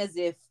acting as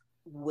if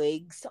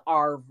wigs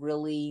are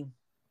really,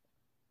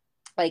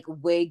 like,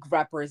 wig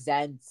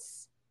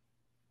represents,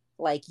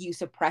 like, you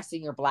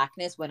suppressing your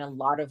Blackness, when a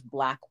lot of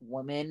Black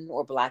women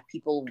or Black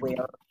people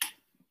wear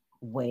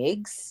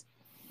wigs.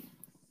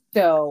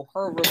 So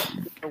her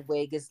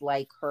wig is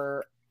like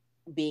her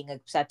being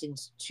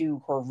acceptance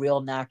to her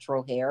real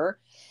natural hair.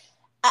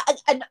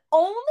 And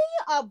only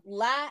a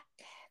Black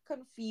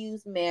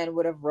confused man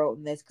would have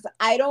written this, because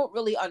I don't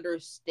really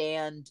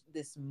understand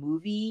this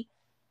movie.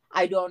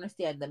 I don't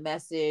understand the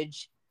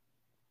message.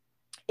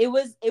 It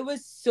was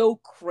so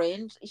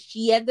cringe.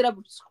 She ended up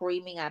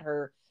screaming at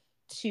her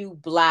two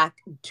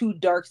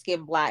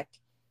dark-skinned Black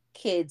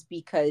kids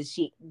because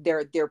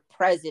they're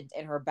present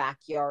in her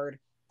backyard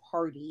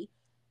party.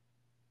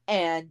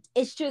 And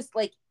it's just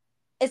like,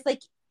 it's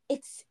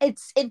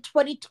in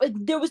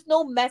 2020. There was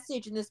no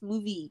message in this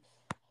movie.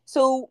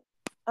 So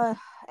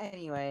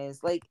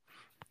anyways, like,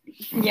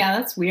 yeah,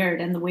 that's weird.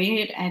 And the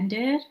way it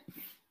ended,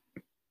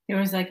 there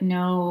was like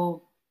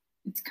no,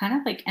 it's kind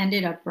of like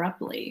ended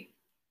abruptly.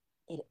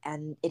 It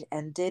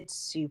ended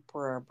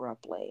super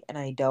abruptly, and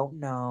I don't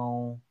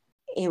know.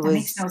 It That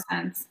makes was no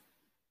sense.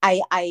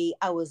 I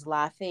was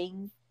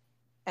laughing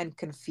and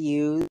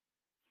confused.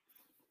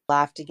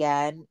 Laughed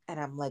again,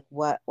 and I'm like,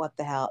 what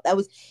the hell? That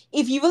was,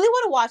 if you really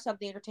want to watch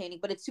something entertaining,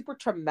 but it's super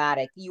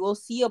traumatic, you will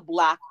see a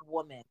Black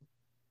woman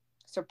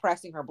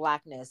suppressing her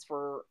Blackness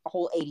for a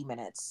whole 80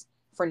 minutes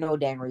for no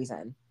damn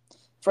reason.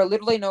 For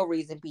literally no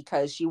reason,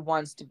 because she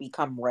wants to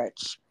become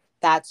rich.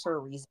 That's her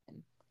reason.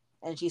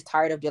 And she's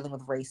tired of dealing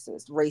with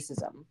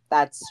racism.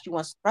 She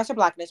wants to suppress her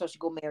Blackness so she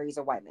go marries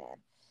a white man.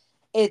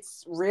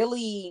 It's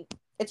really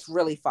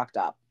fucked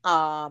up.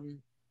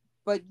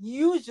 But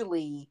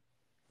usually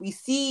we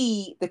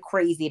see the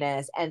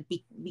craziness and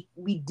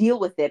we deal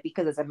with it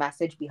because there's a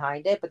message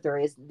behind it, but there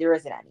isn't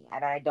any,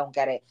 and I don't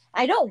get it.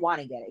 I don't want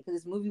to get it, because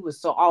this movie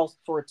was so all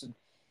sorts of,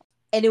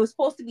 and it was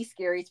supposed to be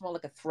scary. It's more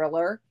like a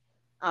thriller.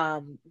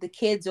 The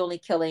kids only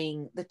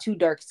killing the two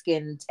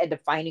dark-skinned, end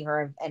up finding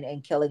her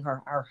and killing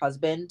her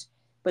husband,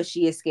 but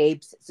she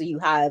escapes. So you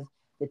have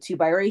the two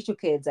biracial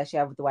kids that she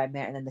had with the white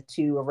man, and then the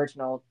two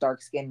original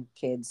dark-skinned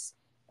kids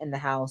in the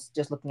house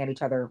just looking at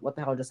each other. What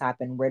the hell just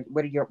happened? Where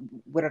did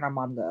our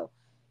mom go?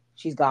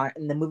 She's gone.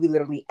 And the movie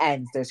literally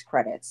ends. There's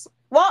credits.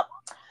 Well,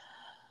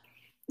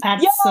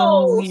 That's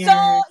so weird. So yeah,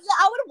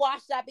 I would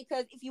watch that,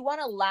 because if you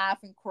want to laugh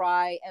and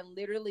cry and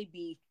literally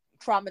be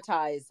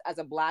traumatized as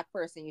a Black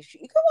person, you can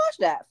watch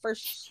that for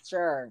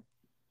sure.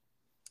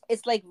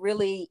 It's like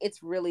really, because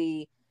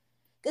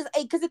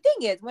the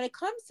thing is, when it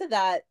comes to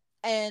that,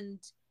 and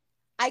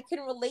I can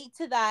relate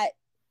to that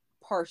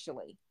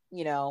partially,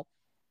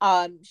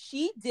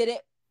 she did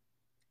it.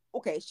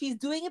 Okay, she's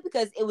doing it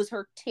because it was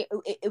her.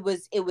 It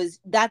was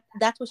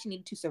that's what she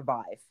needed to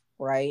survive,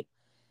 right?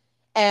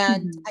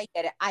 And I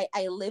get it.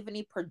 I live in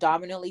a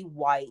predominantly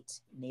white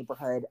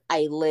neighborhood.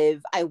 I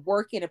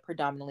work in a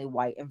predominantly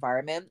white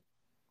environment,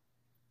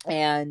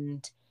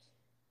 and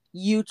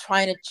you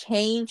trying to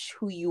change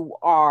who you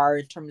are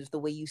in terms of the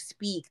way you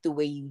speak, the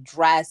way you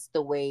dress,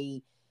 the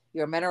way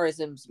your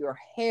mannerisms, your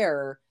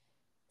hair,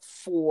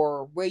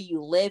 for where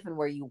you live and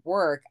where you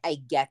work. I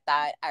get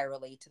that. I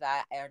relate to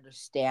that. I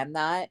understand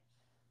that.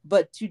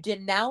 But to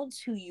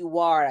denounce who you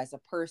are as a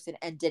person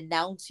and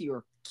denounce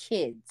your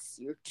kids,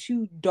 your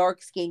two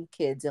dark-skinned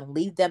kids, and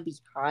leave them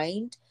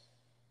behind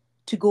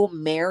to go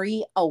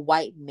marry a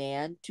white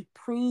man to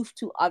prove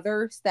to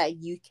others that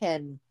you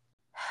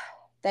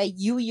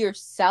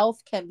yourself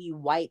can be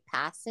white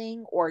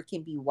passing or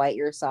can be white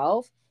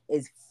yourself,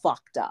 is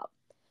fucked up.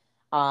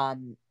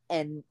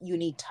 And you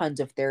need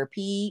tons of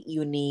therapy.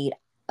 You need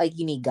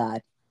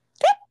God.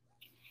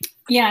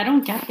 Yeah, I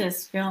don't get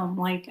this film.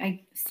 Like,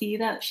 I see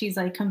that she's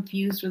like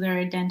confused with her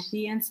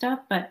identity and stuff,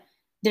 but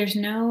there's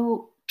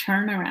no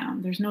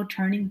turnaround. There's no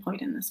turning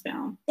point in this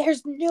film.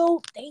 Thank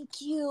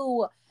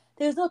you.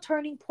 There's no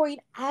turning point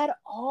at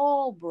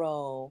all,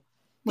 bro.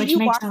 Which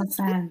makes no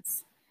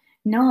sense.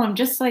 No, I'm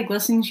just like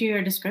listening to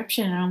your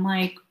description, and I'm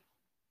like,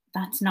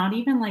 that's not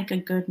even like a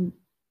good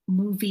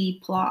movie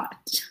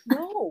plot.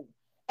 No.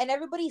 And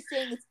everybody's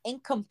saying it's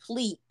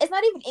incomplete. It's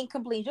not even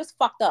incomplete. It's just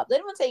fucked up. They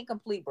don't even say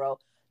incomplete, bro.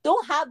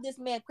 Don't have this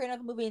man create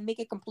another movie and make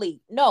it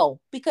complete.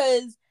 No,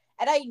 because,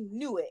 and I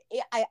knew it.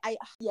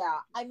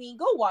 I mean,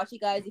 go watch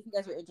it, guys, if you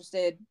guys are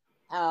interested.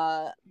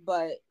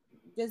 But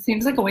just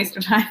seems like a waste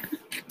of time.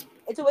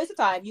 It's a waste of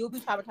time. You'll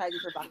be traumatized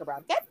if you're Rebecca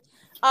Brown. Okay.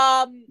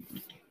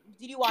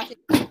 Did you watch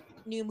any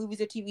new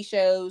movies or TV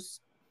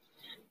shows?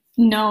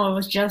 No, it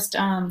was just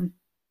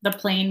the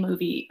Plane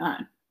movie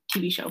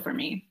TV show for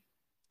me.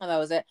 Oh, that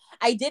was it.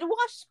 I did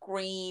watch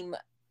Scream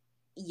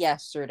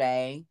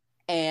yesterday,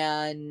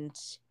 and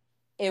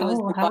it was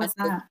Oh, the how one was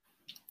with, that?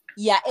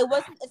 yeah, it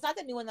wasn't, it's not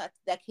the new one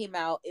that came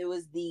out. It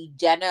was the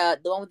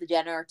one with the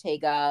Jenna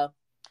Ortega.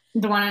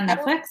 The one on I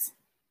don't, Netflix?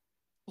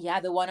 yeah,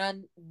 the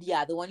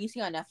one you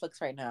see on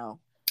Netflix right now.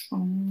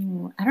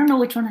 Oh, I don't know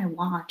which one I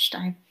watched.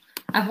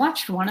 I've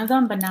watched one of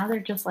them, but now they're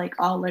just like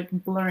all like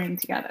blurring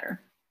together.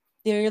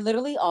 They're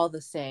literally all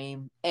the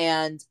same.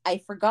 And I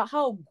forgot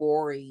how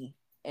gory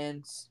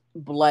and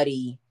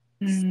bloody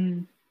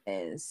Mm.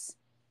 is.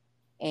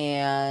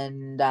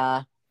 And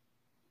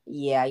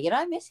yeah, you're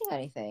not missing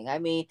anything. I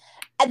mean,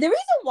 and the reason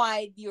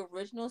why the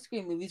original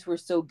Scream movies were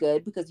so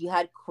good because you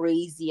had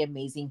crazy,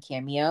 amazing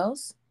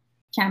cameos.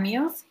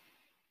 Cameos?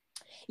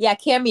 Yeah,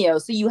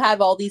 cameos. So you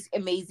have all these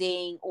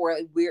amazing or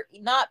weird,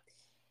 not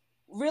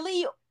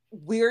really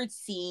weird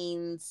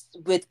scenes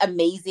with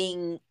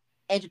amazing,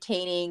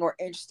 entertaining or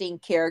interesting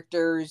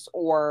characters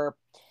or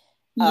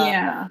uh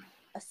Yeah.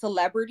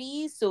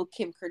 celebrities. So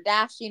Kim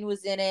Kardashian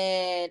was in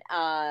it.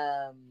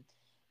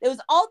 There was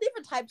all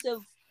different types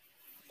of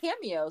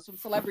cameos from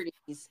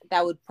celebrities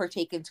that would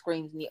partake in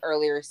Screams in the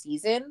earlier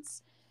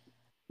seasons.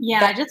 Yeah,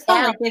 But I just felt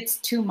now, like it's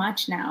too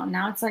much now.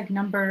 Now it's like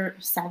number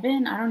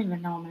 7. I don't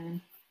even know,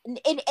 man.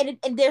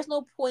 and there's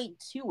no point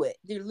to it.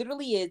 There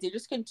literally is. They're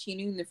just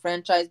continuing the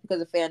franchise because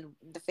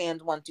the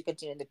fans want to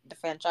continue the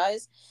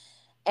franchise.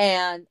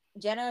 And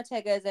Jenna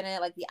Ortega is in it.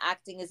 Like the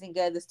acting isn't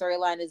good. The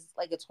storyline is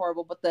like it's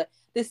horrible. But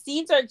the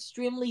scenes are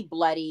extremely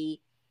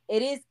bloody.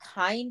 It is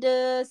kind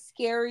of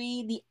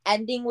scary. The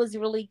ending was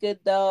really good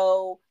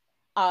though,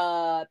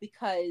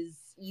 because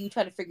you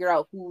try to figure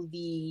out who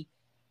the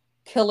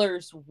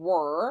killers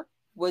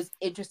was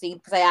interesting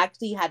because I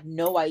actually had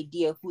no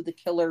idea who the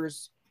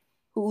killers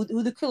were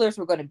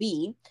going to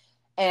be,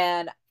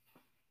 and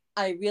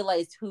I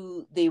realized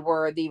who they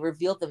were. They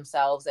revealed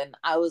themselves, and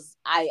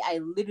I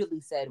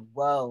literally said,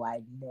 "Whoa!" I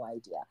had no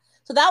idea.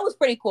 So that was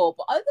pretty cool.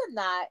 But other than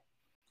that,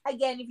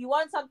 again, if you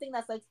want something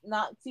that's like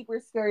not super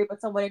scary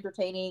but somewhat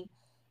entertaining,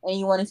 and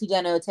you want to see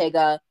Jenna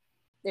Ortega,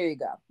 there you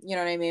go. You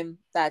know what I mean?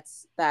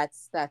 That's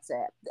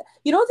it.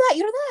 You know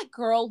that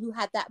girl who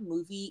had that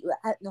movie?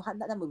 No,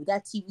 not that movie.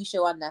 That TV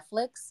show on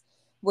Netflix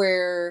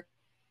where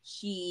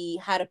she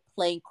had a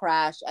plane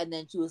crash and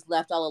then she was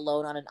left all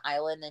alone on an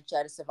island and she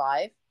had to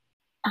survive.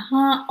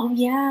 Uh-huh. Oh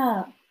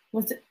yeah.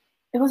 Was it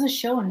it was a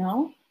show,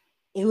 no?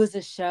 It was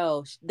a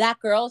show. That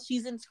girl,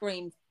 she's in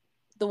Scream,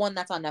 the one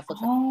that's on Netflix.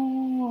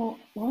 Oh,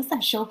 what was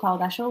that show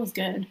called? That show was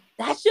good.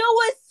 That show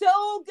was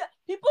so good.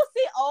 People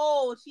say,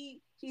 "Oh,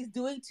 she's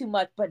doing too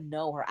much," but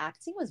no, her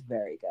acting was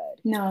very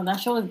good. No, that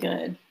show was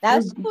good. It That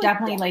was show was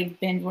definitely like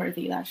binge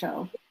worthy, that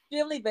show.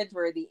 extremely binge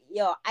worthy.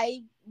 Yo,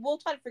 I will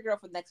try to figure out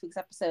for next week's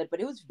episode,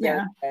 but it was very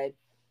Yeah. good.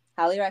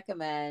 Highly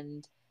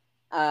recommend.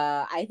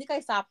 I think I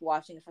stopped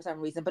watching it for some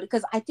reason, but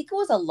because I think it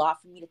was a lot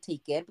for me to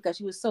take in because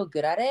she was so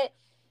good at it.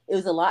 It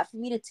was a lot for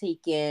me to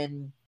take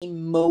in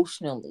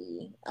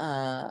emotionally,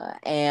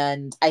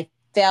 and I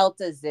felt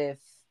as if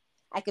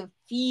I can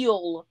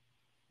feel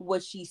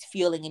what she's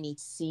feeling in each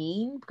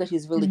scene because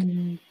she's really good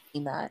Mm.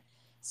 in that.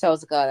 So I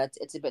was like, oh,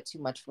 it's a bit too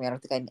much for me. I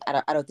don't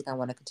think I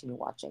want to continue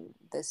watching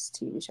this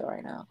TV show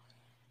right now.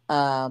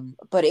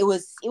 But it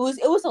was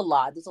a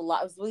lot. There's a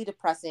lot. It was really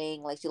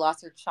depressing. Like she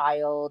lost her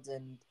child,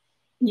 and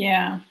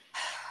Yeah.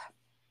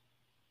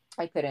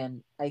 I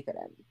couldn't.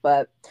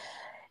 But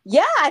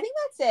yeah, I think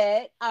that's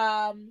it.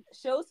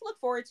 Shows to look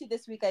forward to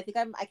this week. I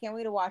can't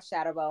wait to watch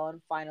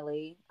Shadowbone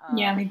finally.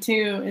 Yeah, me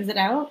too. Is it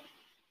out?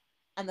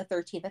 On the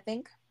 13th, I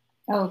think,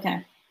 Oh,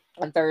 okay.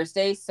 on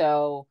Thursday.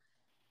 So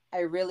I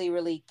really,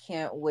 really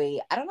can't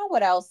wait. I don't know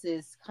what else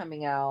is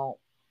coming out.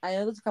 I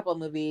know there's a couple of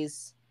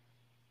movies,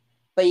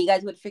 but you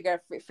guys would figure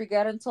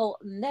out until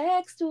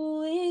next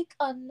week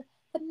on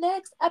the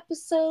next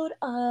episode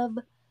of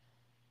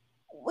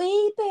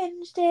We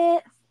Binged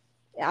It.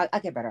 Yeah, I'll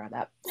get better on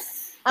that.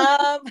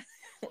 Oh,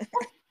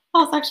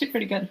 it's actually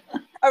pretty good.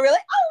 Oh really?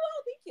 Oh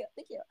wow,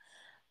 thank you.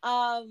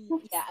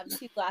 Yeah, I'm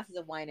 2 glasses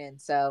of wine in,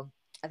 so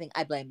I think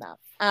I blame that.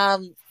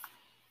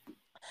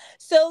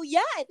 So yeah,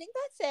 I think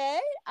that's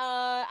it.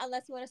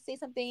 Unless you want to say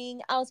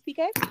something else,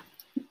 PK.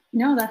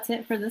 No, that's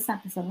it for this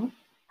episode.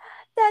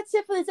 That's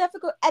it for this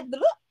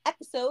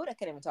episode. I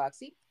can't even talk.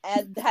 See,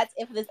 and that's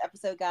it for this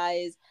episode,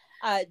 guys.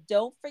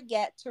 Don't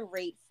forget to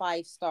rate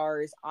 5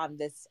 stars on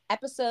this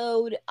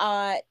episode.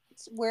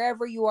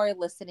 Wherever you are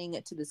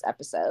listening to this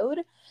episode.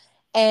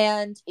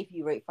 And if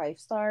you rate 5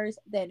 stars,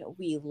 then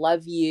we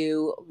love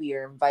you. We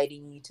are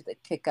inviting you to the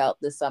cookout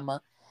this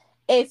summer.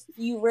 If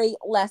you rate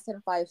less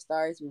than 5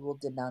 stars, we will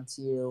denounce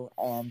you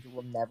and you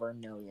will never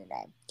know your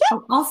name.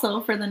 Oh,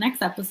 also, for the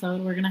next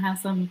episode, we're going to have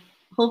some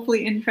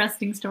hopefully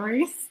interesting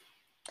stories.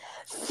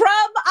 From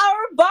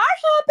our bar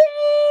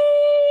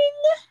hopping!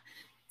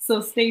 So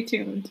stay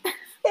tuned. Stay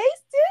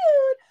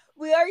tuned!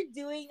 We are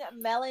doing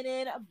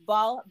melanin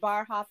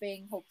bar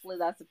hopping. Hopefully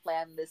that's the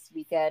plan this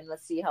weekend.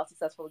 Let's see how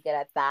successful we get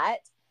at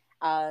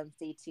that.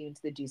 Stay tuned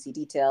to the juicy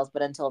details.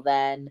 But until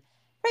then,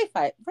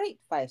 rate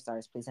 5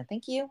 stars, please, and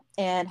thank you.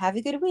 And have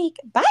a good week.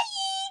 Bye!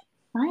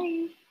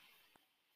 Bye.